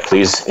 So yeah,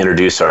 please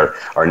introduce our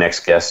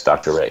next guest,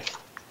 Dr. Ray.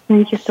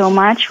 Thank you so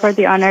much for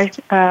the honor,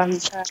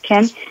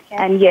 Ken.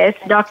 And yes,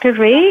 Dr.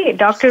 Ray.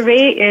 Dr.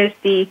 Ray is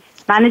the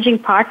managing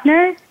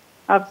partner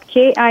of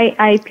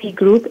KIIP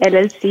Group,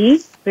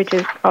 LLC, which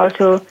is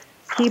also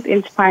Keep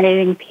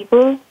Inspiring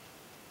People,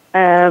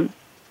 a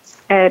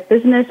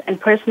business and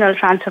personal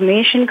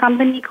transformation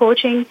company.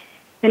 Coaching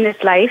in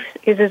his life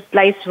is his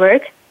life's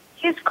work.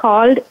 He is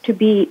called to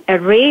be a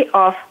ray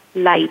of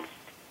light.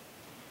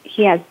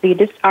 He has the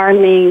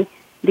disarming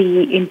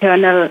the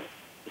internal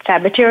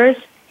saboteurs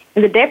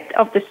in the depth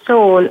of the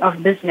soul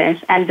of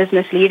business and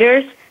business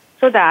leaders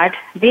so that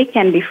they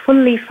can be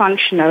fully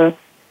functional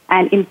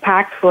and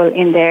impactful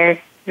in their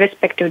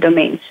respective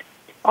domains.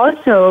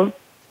 Also,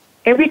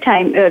 every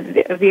time,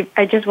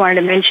 I just wanted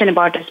to mention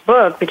about this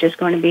book, which is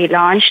going to be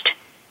launched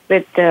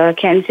with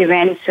Ken's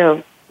event.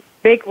 So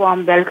big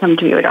warm welcome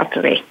to you,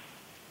 Dr. Ray.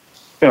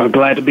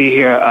 Glad to be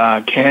here,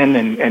 Ken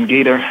and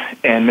Geetha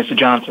and Mr.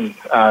 Johnson.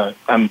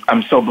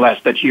 I'm so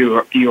blessed that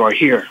you are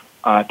here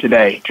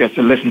today just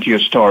to listen to your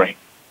story.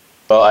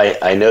 Well,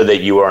 I know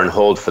that you are on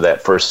hold for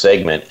that first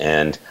segment,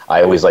 and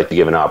I always like to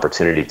give an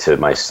opportunity to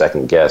my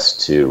second guest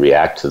to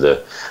react to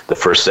the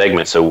first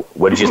segment. So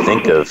what did you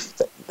think of?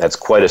 That's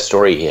quite a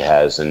story he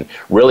has, and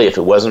really, if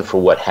it wasn't for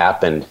what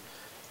happened,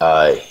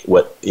 this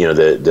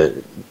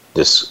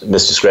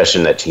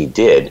misdiscretion that he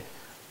did,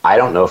 I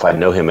don't know if I'd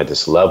know him at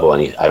this level,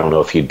 and I don't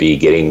know if he'd be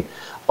getting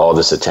all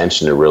this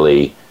attention to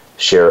really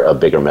share a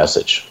bigger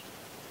message.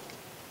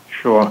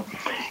 Sure.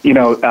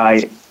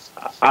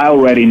 I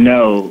already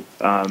know,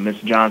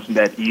 Mr. Johnson,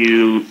 that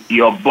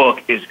your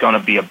book is going to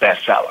be a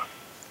bestseller.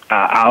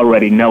 I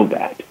already know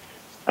that,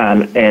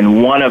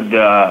 and one of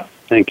the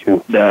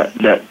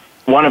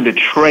one of the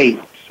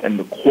traits and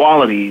the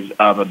qualities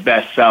of a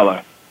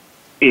bestseller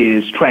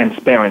is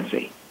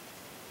transparency,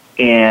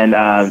 and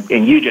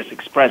you just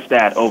expressed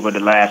that over the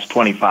last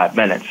 25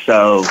 minutes.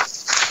 So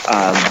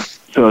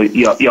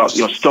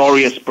your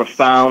story is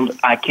profound.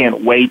 I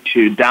can't wait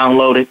to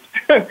download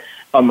it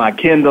on my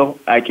Kindle.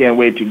 I can't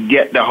wait to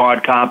get the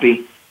hard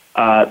copy.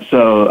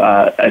 So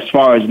as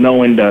far as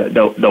knowing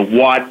the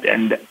what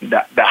and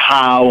the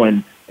how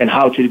and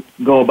how to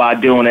go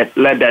about doing it,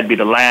 let that be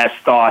the last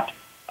thought.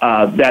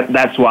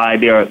 That's why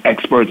there are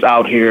experts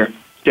out here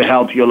to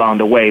help you along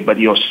the way. But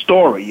your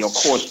story, your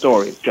core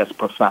story, is just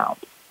profound.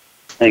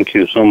 Thank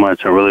you so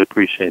much. I really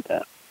appreciate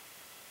that.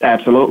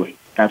 Absolutely.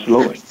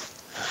 Absolutely.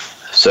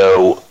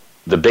 So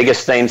the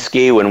biggest thing,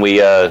 Ski, when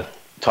we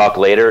talk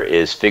later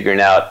is figuring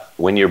out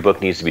when your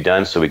book needs to be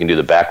done so we can do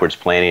the backwards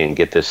planning and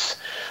get this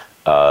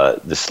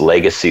this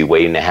legacy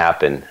waiting to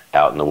happen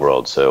out in the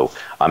world. So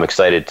I'm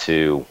excited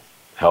to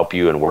help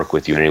you and work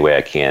with you in any way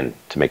I can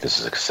to make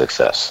this a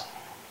success.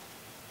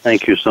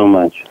 Thank you so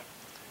much.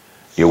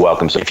 You're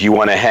welcome. So if you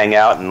want to hang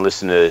out and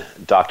listen to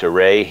Dr.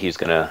 Ray, he's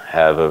going to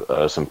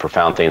have some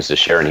profound things to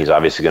share, and he's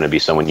obviously going to be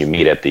someone you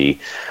meet at the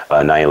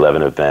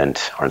 9/11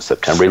 event on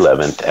September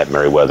 11th at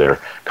Meriwether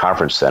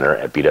Conference Center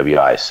at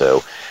BWI.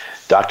 So,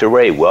 Dr.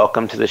 Ray,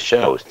 welcome to the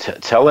show.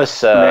 Tell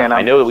us. Man,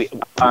 I know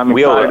I'm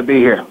excited to be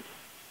here.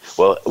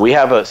 Well, we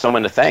have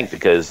someone to thank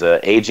because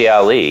A.J.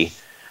 Ali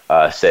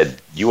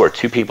said you are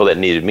two people that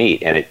need to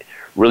meet, and it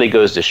really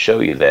goes to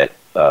show you that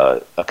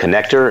a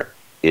connector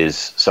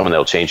is someone that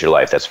will change your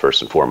life. That's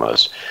first and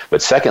foremost.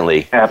 But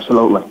secondly,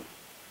 absolutely.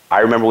 I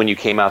remember when you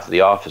came out to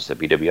the office at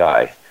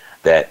BWI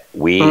that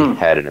we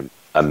had an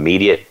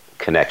immediate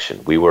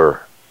connection. We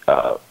were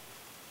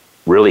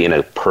really in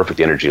a perfect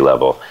energy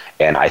level.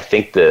 And I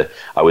think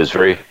I was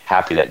very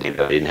happy that day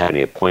that I didn't have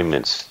any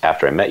appointments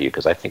after I met you,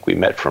 because I think we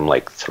met from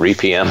like 3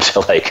 p.m. to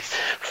like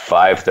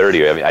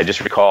 5:30. I mean, I just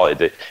recall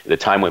the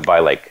time went by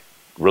like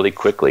really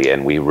quickly,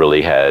 and we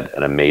really had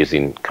an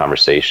amazing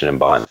conversation and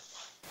bond.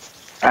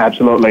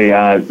 Absolutely.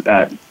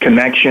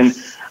 Connection.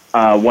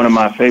 One of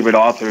my favorite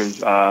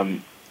authors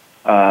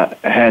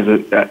has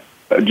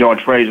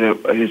George Fraser.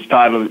 His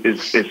title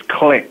is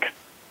Click.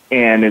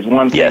 And it's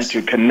one thing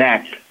to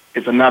connect.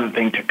 It's another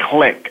thing to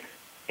click.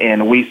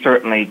 And we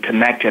certainly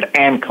connected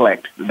and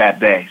clicked that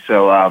day.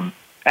 So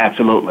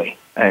absolutely.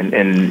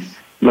 And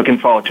looking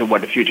forward to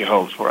what the future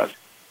holds for us.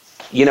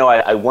 You know,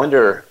 I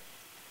wonder,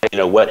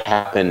 what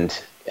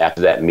happened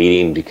after that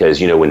meeting,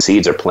 because, when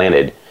seeds are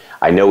planted,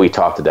 I know we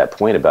talked at that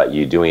point about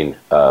you doing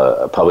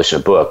publishing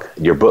a book.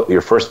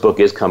 Your first book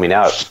is coming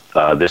out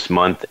this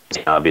month,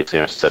 obviously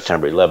on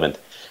September 11th.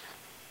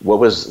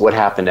 What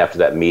happened after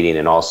that meeting,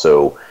 and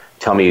also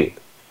tell me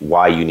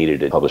why you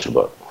needed to publish a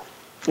book?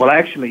 Well,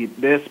 actually,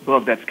 this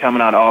book that's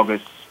coming out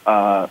August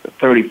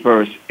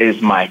 31st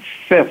is my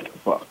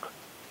fifth book.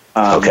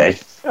 Okay.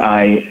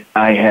 I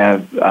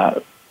have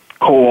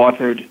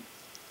co-authored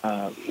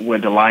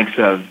with the likes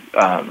of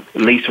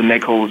Lisa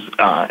Nichols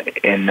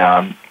in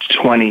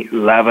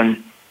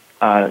 2011.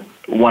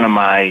 One of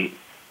my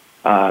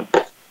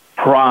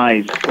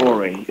prize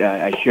stories,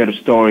 I shared a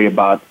story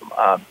about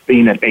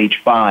being at age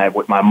 5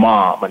 with my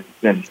mom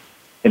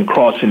and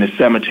crossing the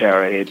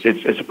cemetery.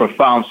 It's a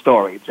profound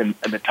story. And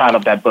the title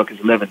of that book is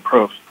Living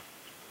Proof.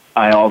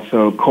 I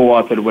also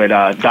co-authored with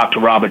Dr.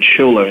 Robert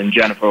Schuller and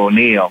Jennifer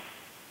O'Neill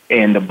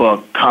in the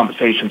book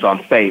Conversations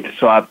on Faith.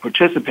 So I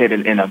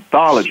participated in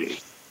anthology.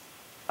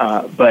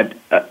 But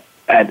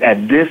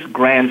at this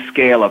grand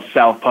scale of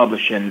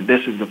self-publishing,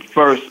 this is the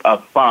first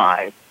of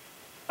 5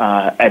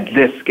 at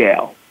this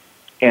scale.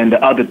 And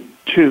the other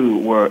 2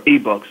 were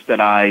ebooks that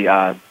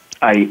I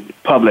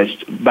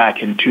published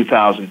back in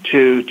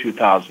 2002,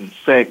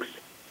 2006.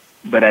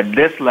 But at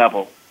this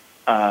level,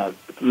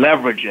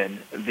 leveraging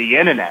the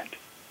internet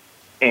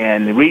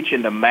and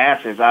reaching the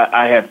masses,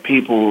 I have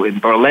people in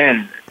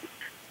Berlin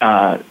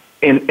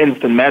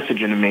instant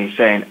messaging to me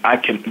saying,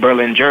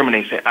 Berlin,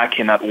 Germany, saying, I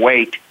cannot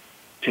wait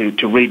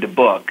to read the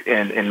book,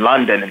 in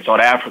London and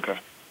South Africa.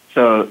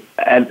 So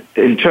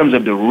in terms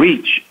of the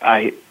reach,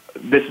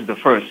 this is the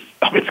first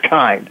of its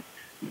kind,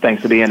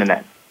 thanks to the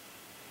internet.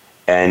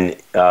 And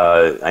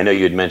I know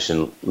you had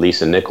mentioned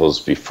Lisa Nichols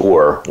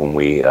before when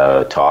we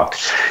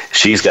talked.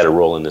 She's got a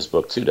role in this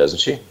book too, doesn't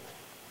she?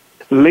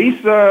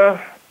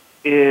 Lisa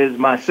is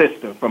my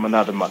sister from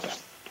another mother.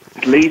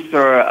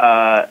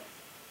 Lisa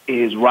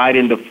is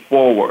writing the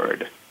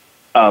foreword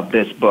of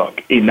this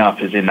book,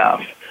 Enough is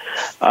Enough.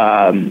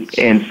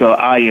 And so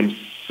I am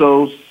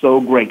so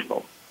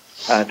grateful.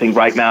 I think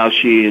right now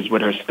she is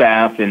with her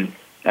staff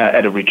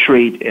at a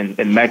retreat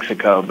in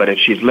Mexico. But if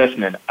she's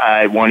listening,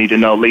 I want you to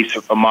know,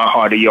 Lisa, from my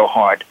heart to your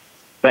heart,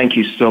 thank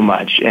you so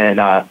much. And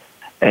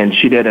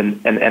she did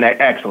an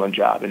excellent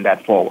job in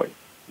that foreword.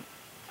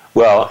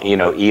 Well,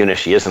 even if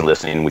she isn't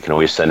listening, we can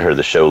always send her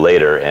the show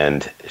later.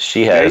 And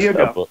she has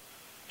a book.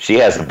 She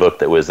has a book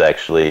that was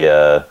actually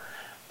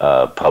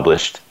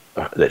published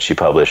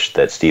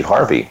that Steve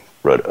Harvey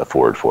wrote a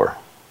foreword for.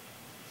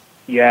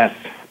 Yes.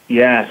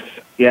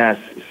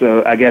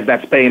 So I guess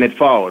that's paying it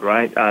forward,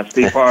 right?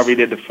 Steve Harvey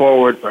did the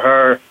foreword for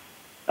her,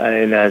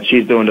 and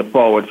she's doing the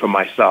foreword for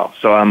myself.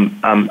 So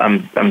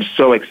I'm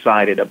so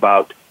excited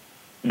about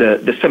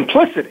the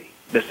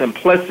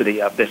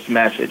simplicity of this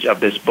message, of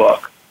this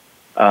book.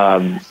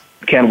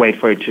 Can't wait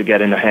for it to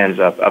get in the hands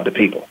of the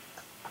people.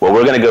 Well,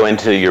 we're going to go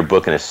into your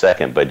book in a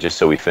second, but just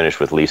so we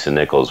finish with Lisa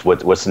Nichols,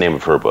 what's the name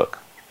of her book?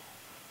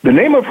 The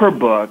name of her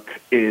book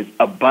is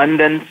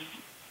Abundance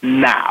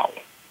Now,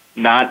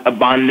 not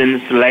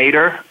Abundance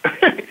Later,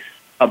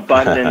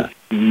 Abundance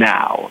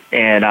Now.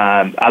 And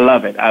I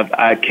love it.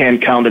 I can't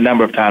count the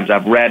number of times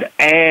I've read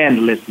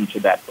and listened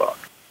to that book.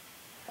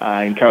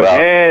 I encourage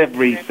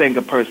every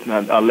single person,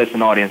 a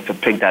listening audience, to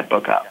pick that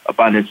book up,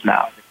 Abundance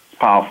Now.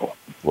 powerful.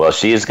 Well,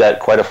 she's got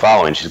quite a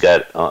following. She's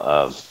got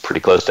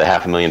pretty close to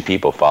 500,000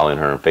 people following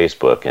her on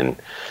Facebook, and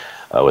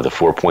with a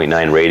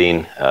 4.9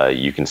 rating,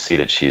 you can see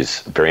that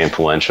she's very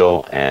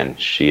influential, and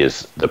she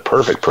is the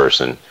perfect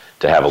person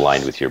to have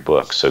aligned with your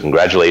book. So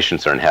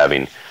congratulations on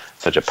having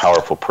such a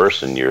powerful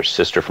person, your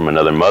sister from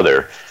another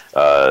mother,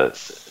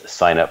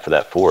 sign up for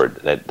that forward.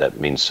 That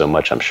means so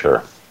much, I'm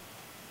sure.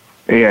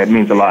 Yeah, it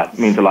means a lot. It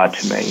means a lot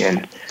to me.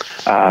 And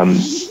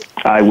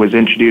I was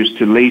introduced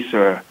to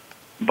Lisa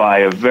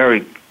by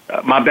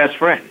my best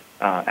friend,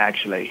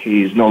 actually.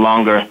 He's no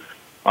longer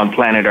on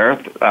planet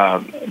Earth,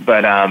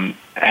 but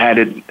had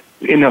it,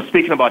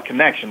 speaking about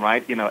connection,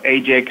 right?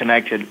 AJ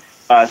connected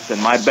us,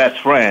 and my best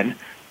friend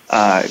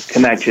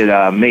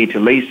connected me to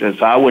Lisa,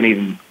 so I wouldn't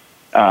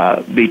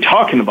even be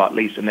talking about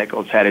Lisa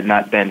Nichols had it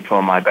not been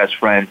for my best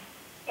friend,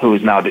 who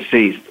is now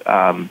deceased.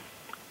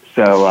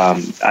 So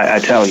I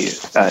tell you,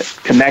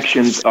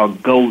 connections are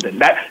golden.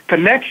 That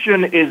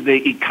connection is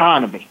the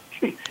economy.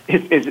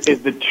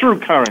 is the true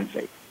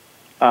currency.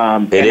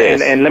 It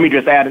is. And let me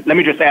just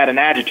add an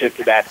adjective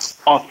to that: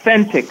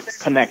 authentic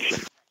connection,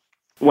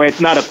 where it's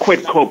not a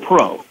quid pro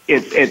quo.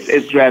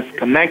 It's just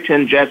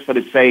connection just for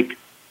the sake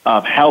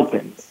of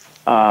helping.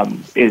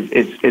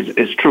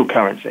 Is true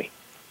currency.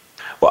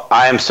 Well,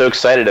 I am so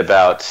excited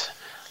about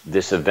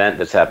this event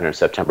that's happening on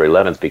September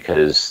 11th,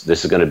 because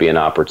this is going to be an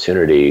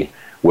opportunity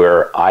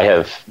where I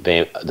have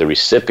been the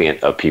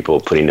recipient of people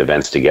putting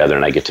events together,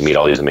 and I get to meet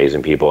all these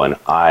amazing people, and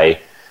I,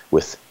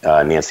 with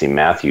Nancy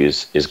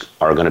Matthews,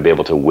 are going to be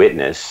able to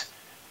witness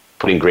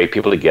putting great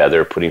people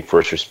together, putting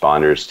first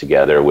responders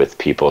together with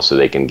people so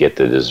they can get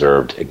the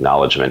deserved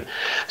acknowledgement.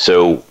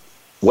 So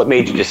what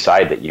made you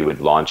decide that you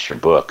would launch your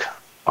book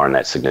on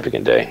that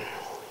significant day?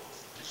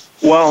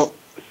 Well,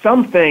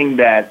 something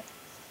that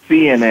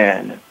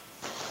CNN,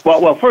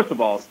 well, first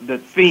of all, the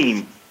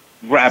theme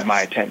grabbed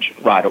my attention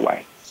right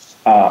away.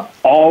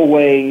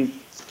 Always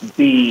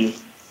be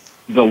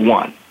the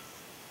one.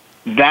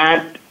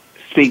 That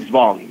speaks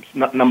volumes.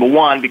 Number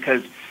one,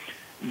 because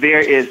there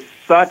is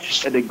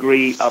such a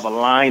degree of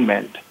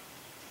alignment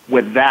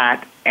with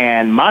that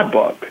and my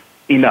book,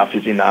 Enough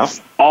is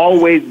Enough.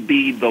 Always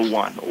be the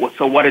one.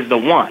 So what is the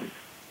one?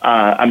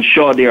 I'm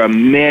sure there are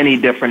many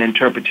different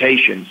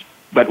interpretations,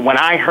 but when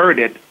I heard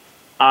it,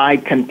 I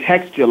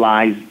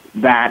contextualized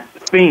that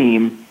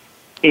theme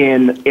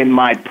in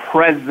my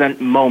present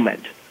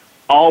moment.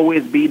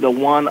 Always be the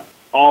one,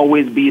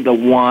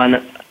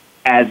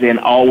 as in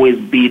always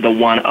be the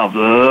one of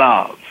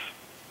love.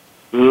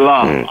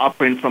 Love,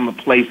 operating from a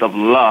place of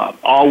love.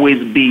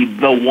 Always be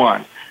the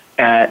one.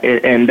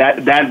 And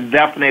that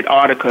definite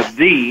article,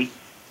 the,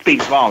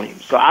 speaks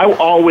volumes. So I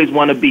always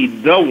want to be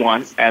the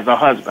one as a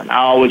husband. I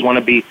always want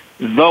to be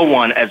the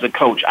one as a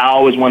coach. I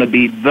always want to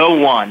be the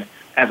one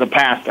as a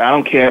pastor. I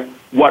don't care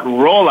what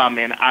role I'm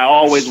in. I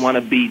always want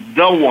to be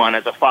the one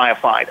as a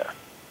firefighter.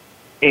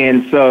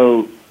 And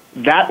so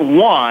that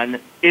one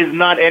is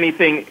not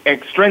anything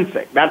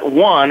extrinsic. That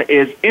one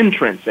is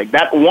intrinsic.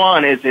 That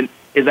one is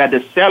at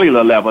the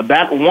cellular level.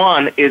 That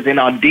one is in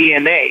our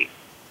DNA.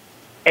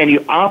 And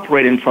you're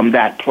operating from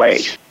that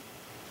place.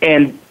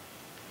 And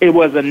it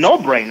was a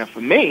no-brainer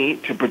for me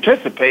to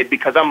participate,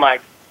 because I'm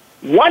like,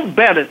 what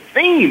better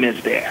theme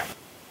is there?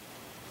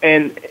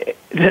 And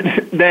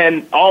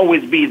then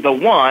always be the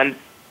one,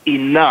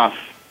 enough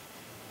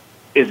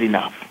is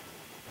enough.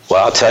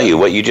 Well, I'll tell you,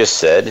 what you just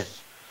said,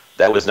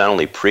 that was not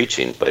only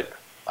preaching, but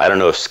I don't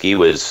know if Ski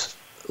was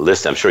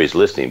listening. I'm sure he's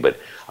listening, but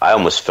I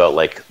almost felt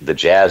like the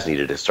jazz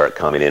needed to start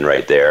coming in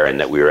right there, and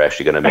that we were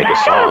actually going to make a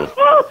song.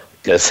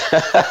 Because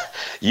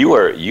you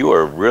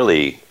are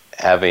really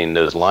having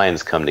those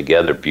lines come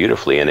together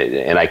beautifully,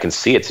 and I can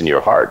see it's in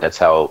your heart. That's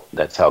how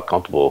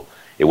comfortable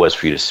it was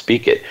for you to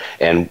speak it.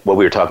 And what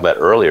we were talking about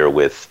earlier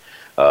with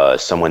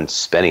someone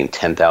spending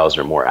 10,000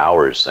 or more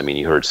hours. I mean,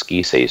 you heard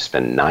Ski say he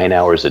spent 9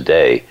 hours a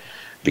day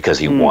because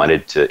he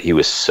wanted to. He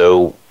was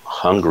so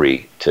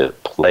hungry to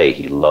play.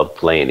 He loved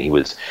playing.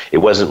 It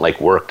wasn't like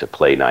work to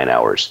play 9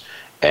 hours.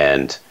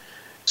 And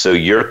so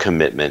your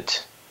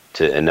commitment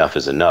to Enough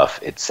is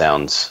Enough, it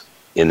sounds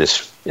in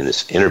this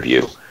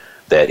interview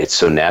that it's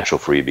so natural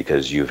for you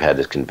because you've had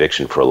this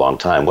conviction for a long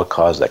time. What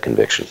caused that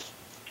conviction?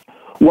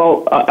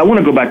 Well, I want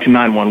to go back to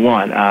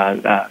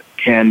 911,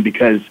 Ken,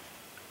 because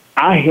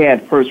I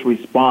had first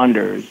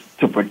responders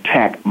to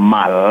protect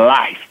my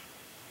life.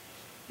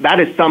 That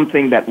is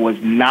something that was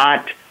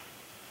not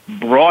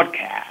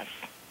broadcast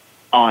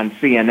on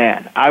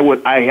CNN.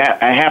 I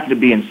happened to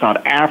be in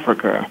South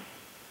Africa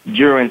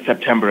during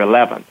September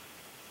 11th.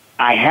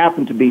 I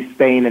happened to be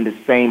staying in the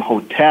same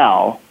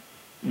hotel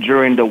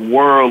during the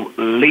World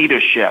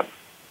Leadership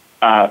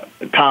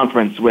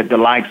Conference with the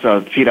likes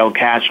of Fidel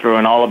Castro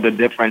and all of the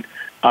different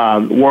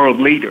world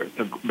leaders,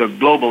 the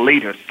Global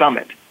Leaders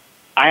Summit.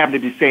 I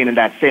happened to be staying in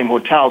that same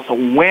hotel. So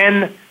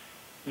when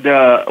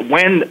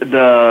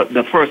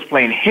the first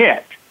plane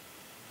hit,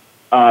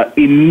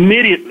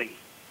 immediately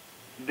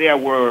there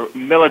were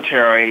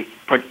military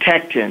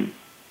protecting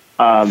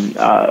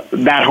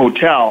that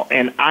hotel,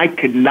 and I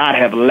could not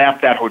have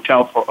left that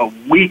hotel for a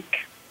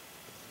week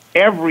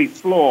every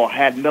floor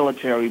had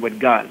military with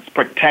guns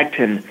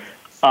protecting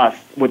us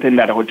within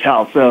that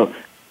hotel. So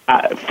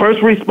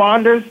first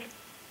responders,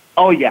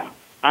 oh yeah,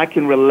 I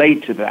can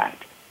relate to that.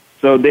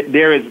 So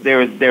there is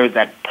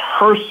that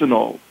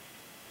personal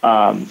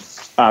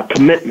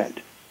commitment,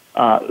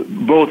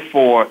 both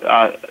for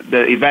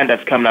the event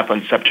that's coming up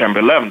on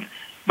September 11th.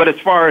 But as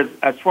far as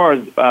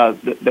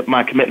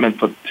my commitment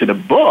to the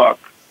book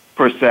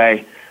per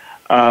se,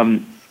 I'll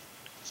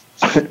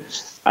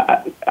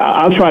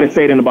try to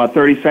say it in about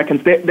 30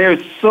 seconds.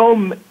 There's so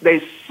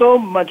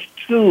much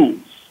tools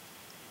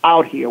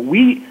out here.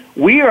 We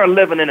are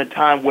living in a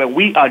time where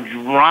we are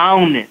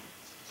drowning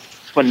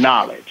for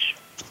knowledge.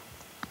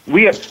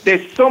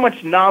 There's so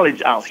much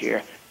knowledge out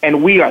here,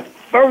 and we are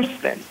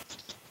thirsting.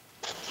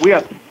 We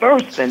are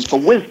thirsting for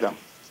wisdom,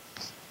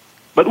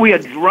 but we are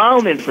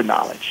drowning for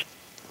knowledge.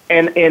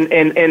 And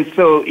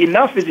so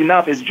enough is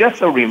enough is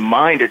just a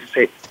reminder to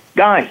say,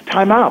 guys,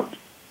 time out.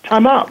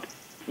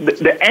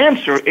 The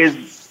answer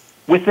is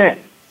within.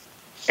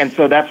 And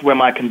so that's where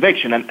my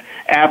conviction. And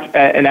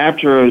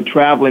after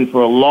traveling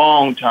for a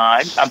long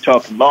time, I'm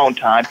talking long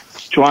time,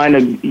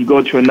 trying to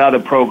go to another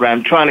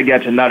program, trying to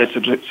get to another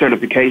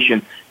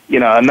certification,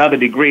 another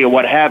degree or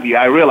what have you,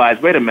 I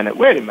realized, wait a minute,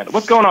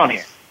 what's going on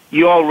here?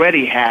 You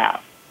already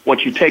have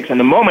what you take. And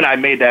the moment I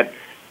made that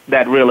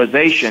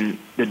realization,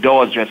 the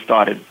doors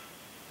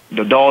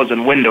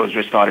and windows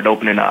just started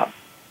opening up.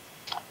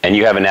 And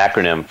you have an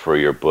acronym for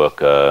your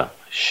book,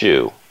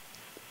 SHOE,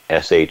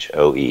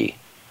 SHOE,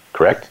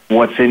 correct?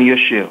 What's in your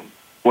shoe?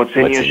 What's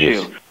in your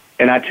shoe?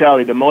 And I tell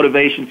you, the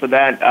motivation for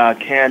that,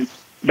 Ken,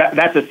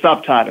 that's a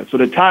subtitle. So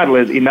the title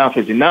is Enough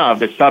is Enough.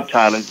 The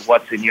subtitle is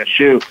What's in Your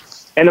Shoe.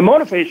 And the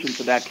motivation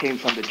for that came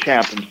from the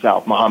champ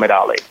himself, Muhammad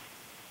Ali.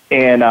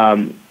 And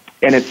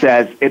it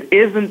says, it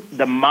isn't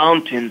the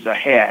mountains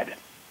ahead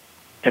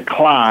to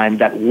climb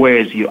that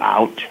wears you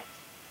out.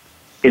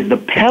 It's the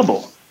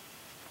pebble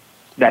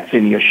that's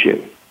in your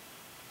shoe.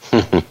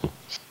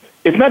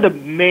 It's not the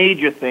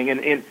major thing.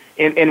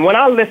 And when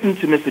I listened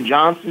to Mr.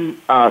 Johnson's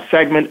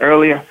segment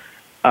earlier,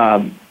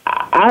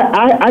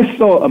 I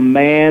saw a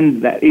man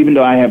that, even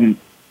though I haven't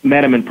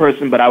met him in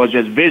person, but I was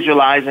just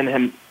visualizing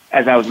him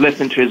as I was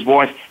listening to his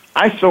voice.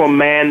 I saw a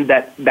man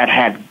that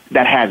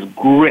has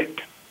grit.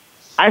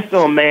 I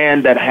saw a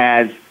man that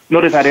has,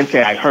 notice I didn't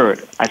say I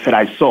heard, I said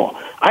I saw.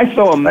 I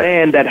saw a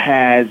man that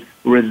has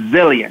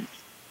resilience,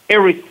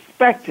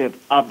 irrespective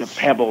of the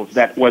pebbles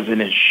that was in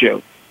his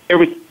shoe,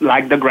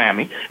 like the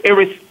Grammy,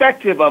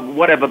 irrespective of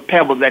whatever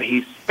pebbles that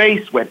he's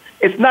faced with.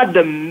 It's not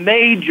the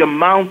major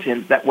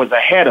mountains that was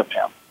ahead of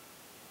him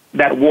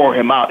that wore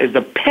him out. It's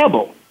the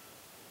pebble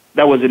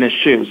that was in his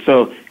shoe.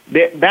 So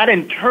that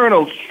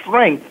internal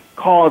strength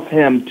caused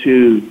him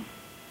to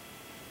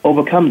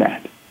overcome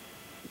that.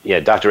 Yeah,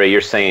 Dr. Ray,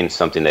 you're saying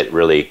something that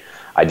really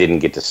I didn't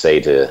get to say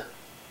to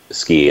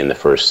Ski in the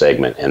first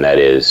segment, and that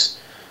is,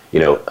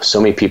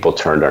 so many people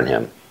turned on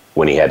him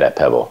when he had that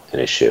pebble in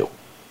his shoe.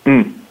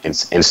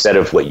 Instead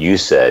of what you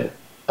said,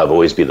 of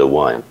always be the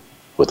one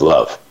with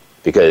love.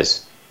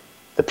 Because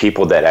the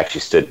people that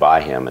actually stood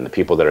by him and the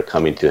people that are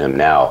coming to him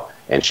now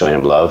and showing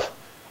him love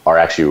are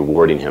actually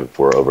rewarding him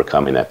for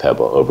overcoming that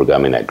pebble,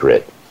 overcoming that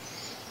grit,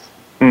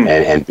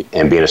 and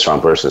being a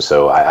strong person.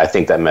 So I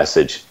think that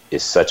message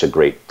is such a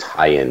great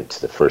tie-in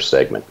to the first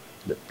segment.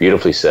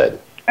 Beautifully said.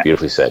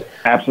 Beautifully said.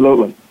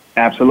 Absolutely.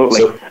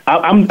 So,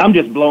 I'm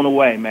just blown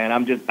away, man.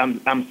 I'm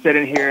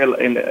sitting here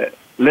and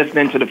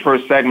listening to the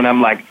first segment.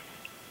 I'm like,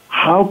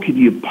 how could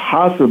you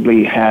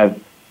possibly have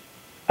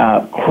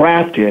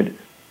crafted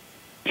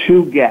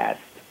two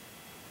guests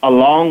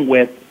along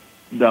with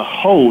the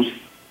host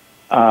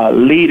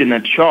leading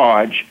a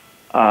charge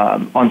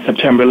on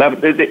September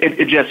 11th?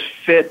 It just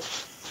fits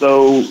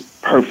so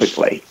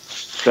perfectly.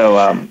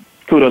 So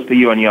kudos to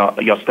you and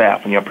your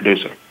staff and your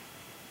producer.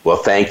 Well,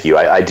 thank you.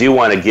 I do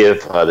want to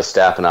give the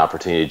staff an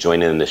opportunity to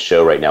join in this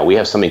show right now. We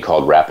have something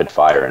called Rapid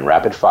Fire, and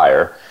Rapid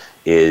Fire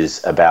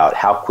is about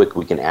how quick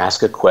we can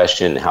ask a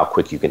question and how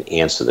quick you can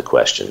answer the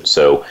question.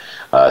 So,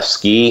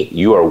 Ski,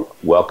 you are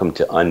welcome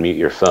to unmute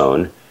your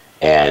phone,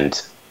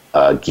 and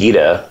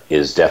Geetha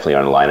is definitely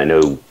on the line. I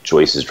know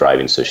Joyce is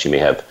driving, so she may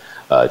have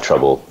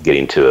trouble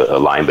getting to a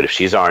line, but if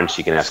she's on,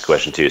 she can ask a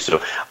question too.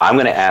 So I'm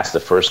going to ask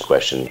the first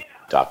question,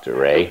 Dr.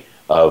 Ray,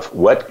 of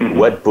what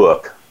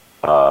book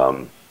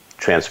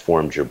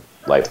transformed your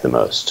life the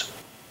most?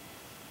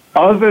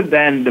 Other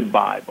than the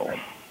Bible,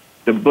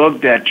 the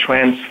book that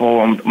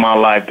transformed my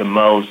life the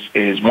most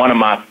is one of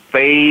my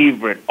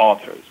favorite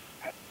authors,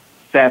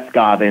 Seth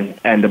Godin,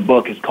 and the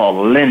book is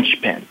called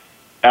Linchpin,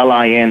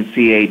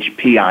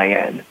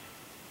 Linchpin.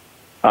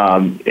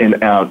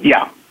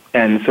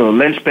 And so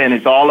Linchpin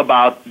is all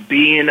about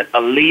being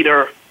a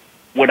leader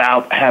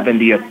without having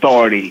the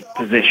authority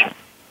position.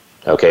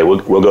 Okay, we'll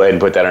go ahead and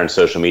put that on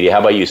social media.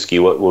 How about you, Ski?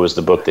 What was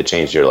the book that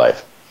changed your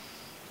life?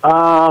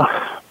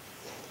 I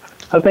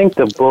think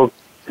the book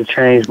that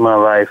changed my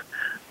life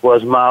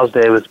was Miles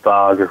Davis'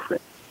 biography.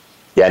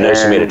 Yeah, I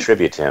noticed you made a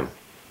tribute to him.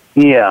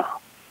 Yeah,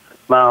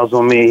 Miles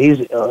on Me.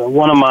 He's on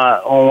one of my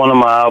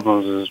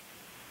albums.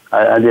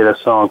 I did a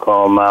song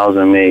called Miles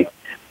and Me,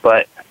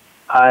 But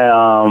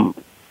the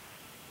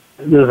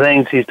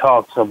things he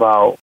talks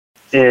about,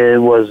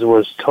 it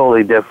was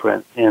totally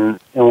different in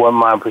what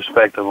my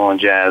perspective on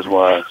jazz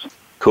was.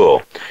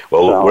 Cool.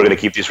 Well, we're going to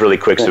keep this really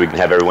quick so we can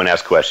have everyone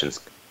ask questions.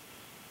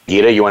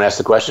 Geetha, you want to ask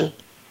the question?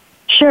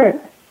 Sure.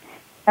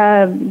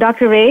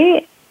 Dr.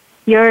 Ray,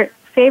 your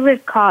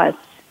favorite cause?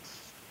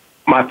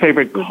 My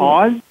favorite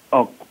cause?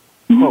 Oh,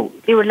 quote.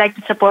 You would like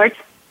to support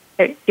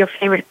your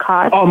favorite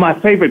cause? Oh, my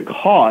favorite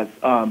cause.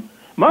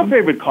 My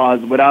favorite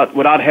cause,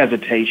 without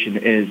hesitation,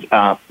 is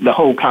the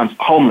whole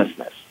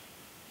homelessness.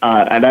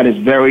 And that is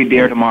very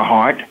dear to my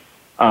heart.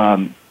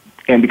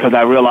 And because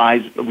I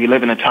realize we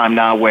live in a time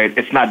now where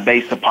it's not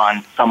based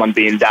upon someone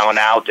being down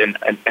out and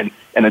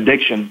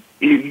addiction.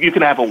 You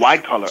can have a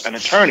white collar, an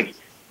attorney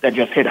that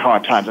just hit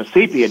hard times, a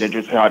CPA that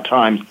just hit hard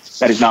times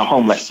that is now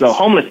homeless. So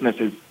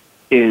homelessness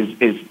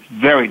is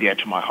very dear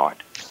to my heart.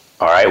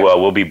 All right,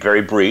 well, we'll be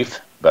very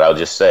brief, but I'll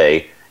just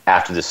say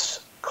after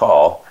this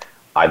call,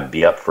 I'd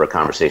be up for a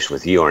conversation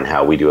with you on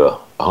how we do a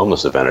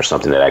homeless event or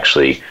something that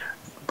actually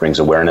brings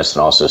awareness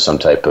and also some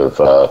type of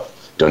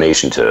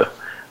donation to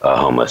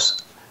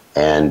homeless.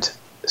 And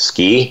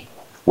Ski,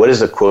 what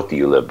is a quote that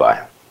you live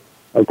by?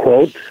 A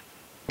quote?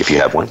 If you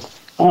have one.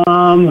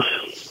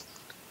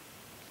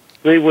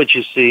 Believe what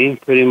you see,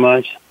 pretty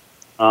much.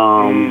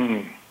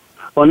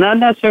 Well, not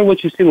necessarily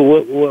what you see, but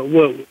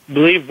what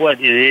believe what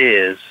it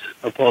is,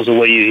 opposed to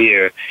what you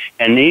hear.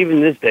 And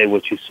even this day,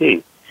 what you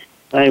see.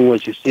 Not even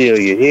what you see or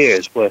you hear,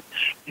 is what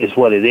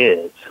it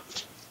is.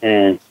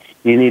 And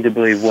you need to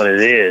believe what it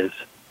is,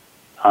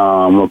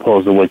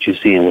 opposed to what you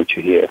see and what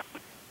you hear.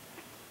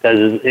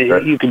 Because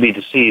you can be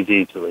deceived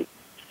easily.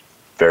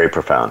 Very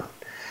profound.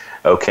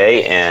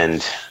 Okay,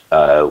 and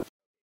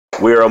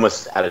we're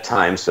almost out of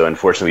time, so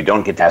unfortunately we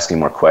don't get to ask any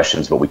more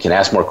questions, but we can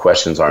ask more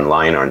questions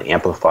online on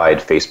Amplified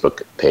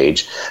Facebook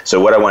page. So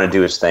what I want to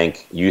do is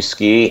thank you,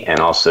 Ski, and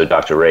also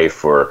Dr. Ray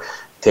for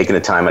taking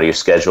the time out of your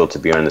schedule to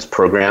be on this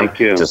program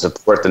to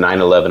support the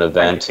 9/11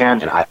 event.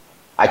 And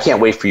I can't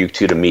wait for you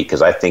two to meet,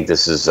 because I think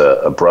this is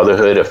a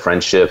brotherhood, a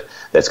friendship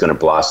that's going to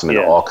blossom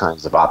into all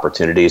kinds of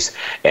opportunities.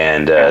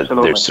 And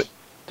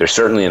there's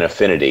certainly an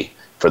affinity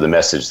for the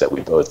message that we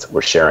both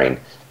were sharing.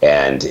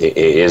 And it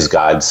is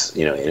God's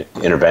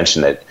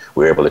intervention that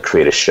we're able to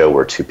create a show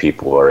where two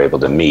people are able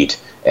to meet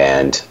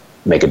and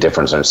make a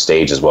difference on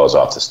stage as well as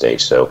off the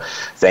stage. So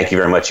thank you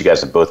very much. You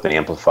guys have both been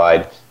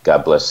amplified.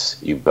 God bless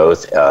you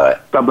both. God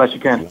bless you,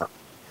 Ken.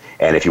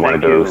 And if you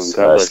want to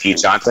go Ski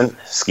Johnson,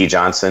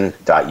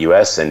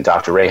 skijohnson.us. And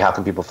Dr. Ray, how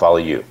can people follow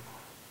you?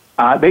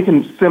 They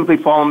can simply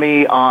follow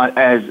me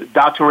as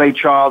Dr. Ray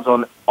Charles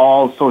on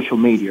all social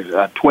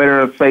media,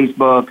 Twitter,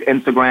 Facebook,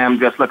 Instagram.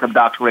 Just look up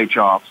Dr. Ray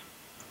Charles.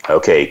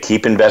 Okay,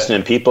 keep investing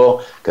in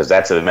people, because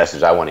that's the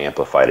message I want to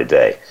amplify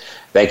today.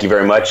 Thank you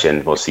very much,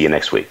 and we'll see you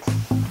next week.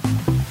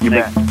 You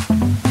bet.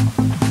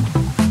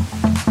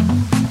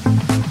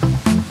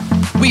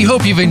 We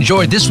hope you've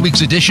enjoyed this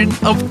week's edition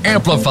of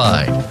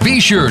Amplified.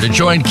 Be sure to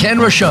join Ken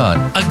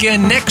Rochon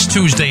again next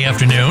Tuesday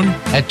afternoon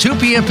at 2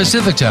 p.m.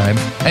 Pacific Time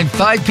and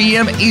 5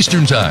 p.m.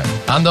 Eastern Time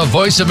on the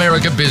Voice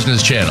America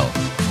Business Channel.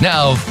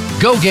 Now,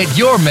 go get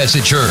your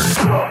message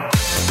heard.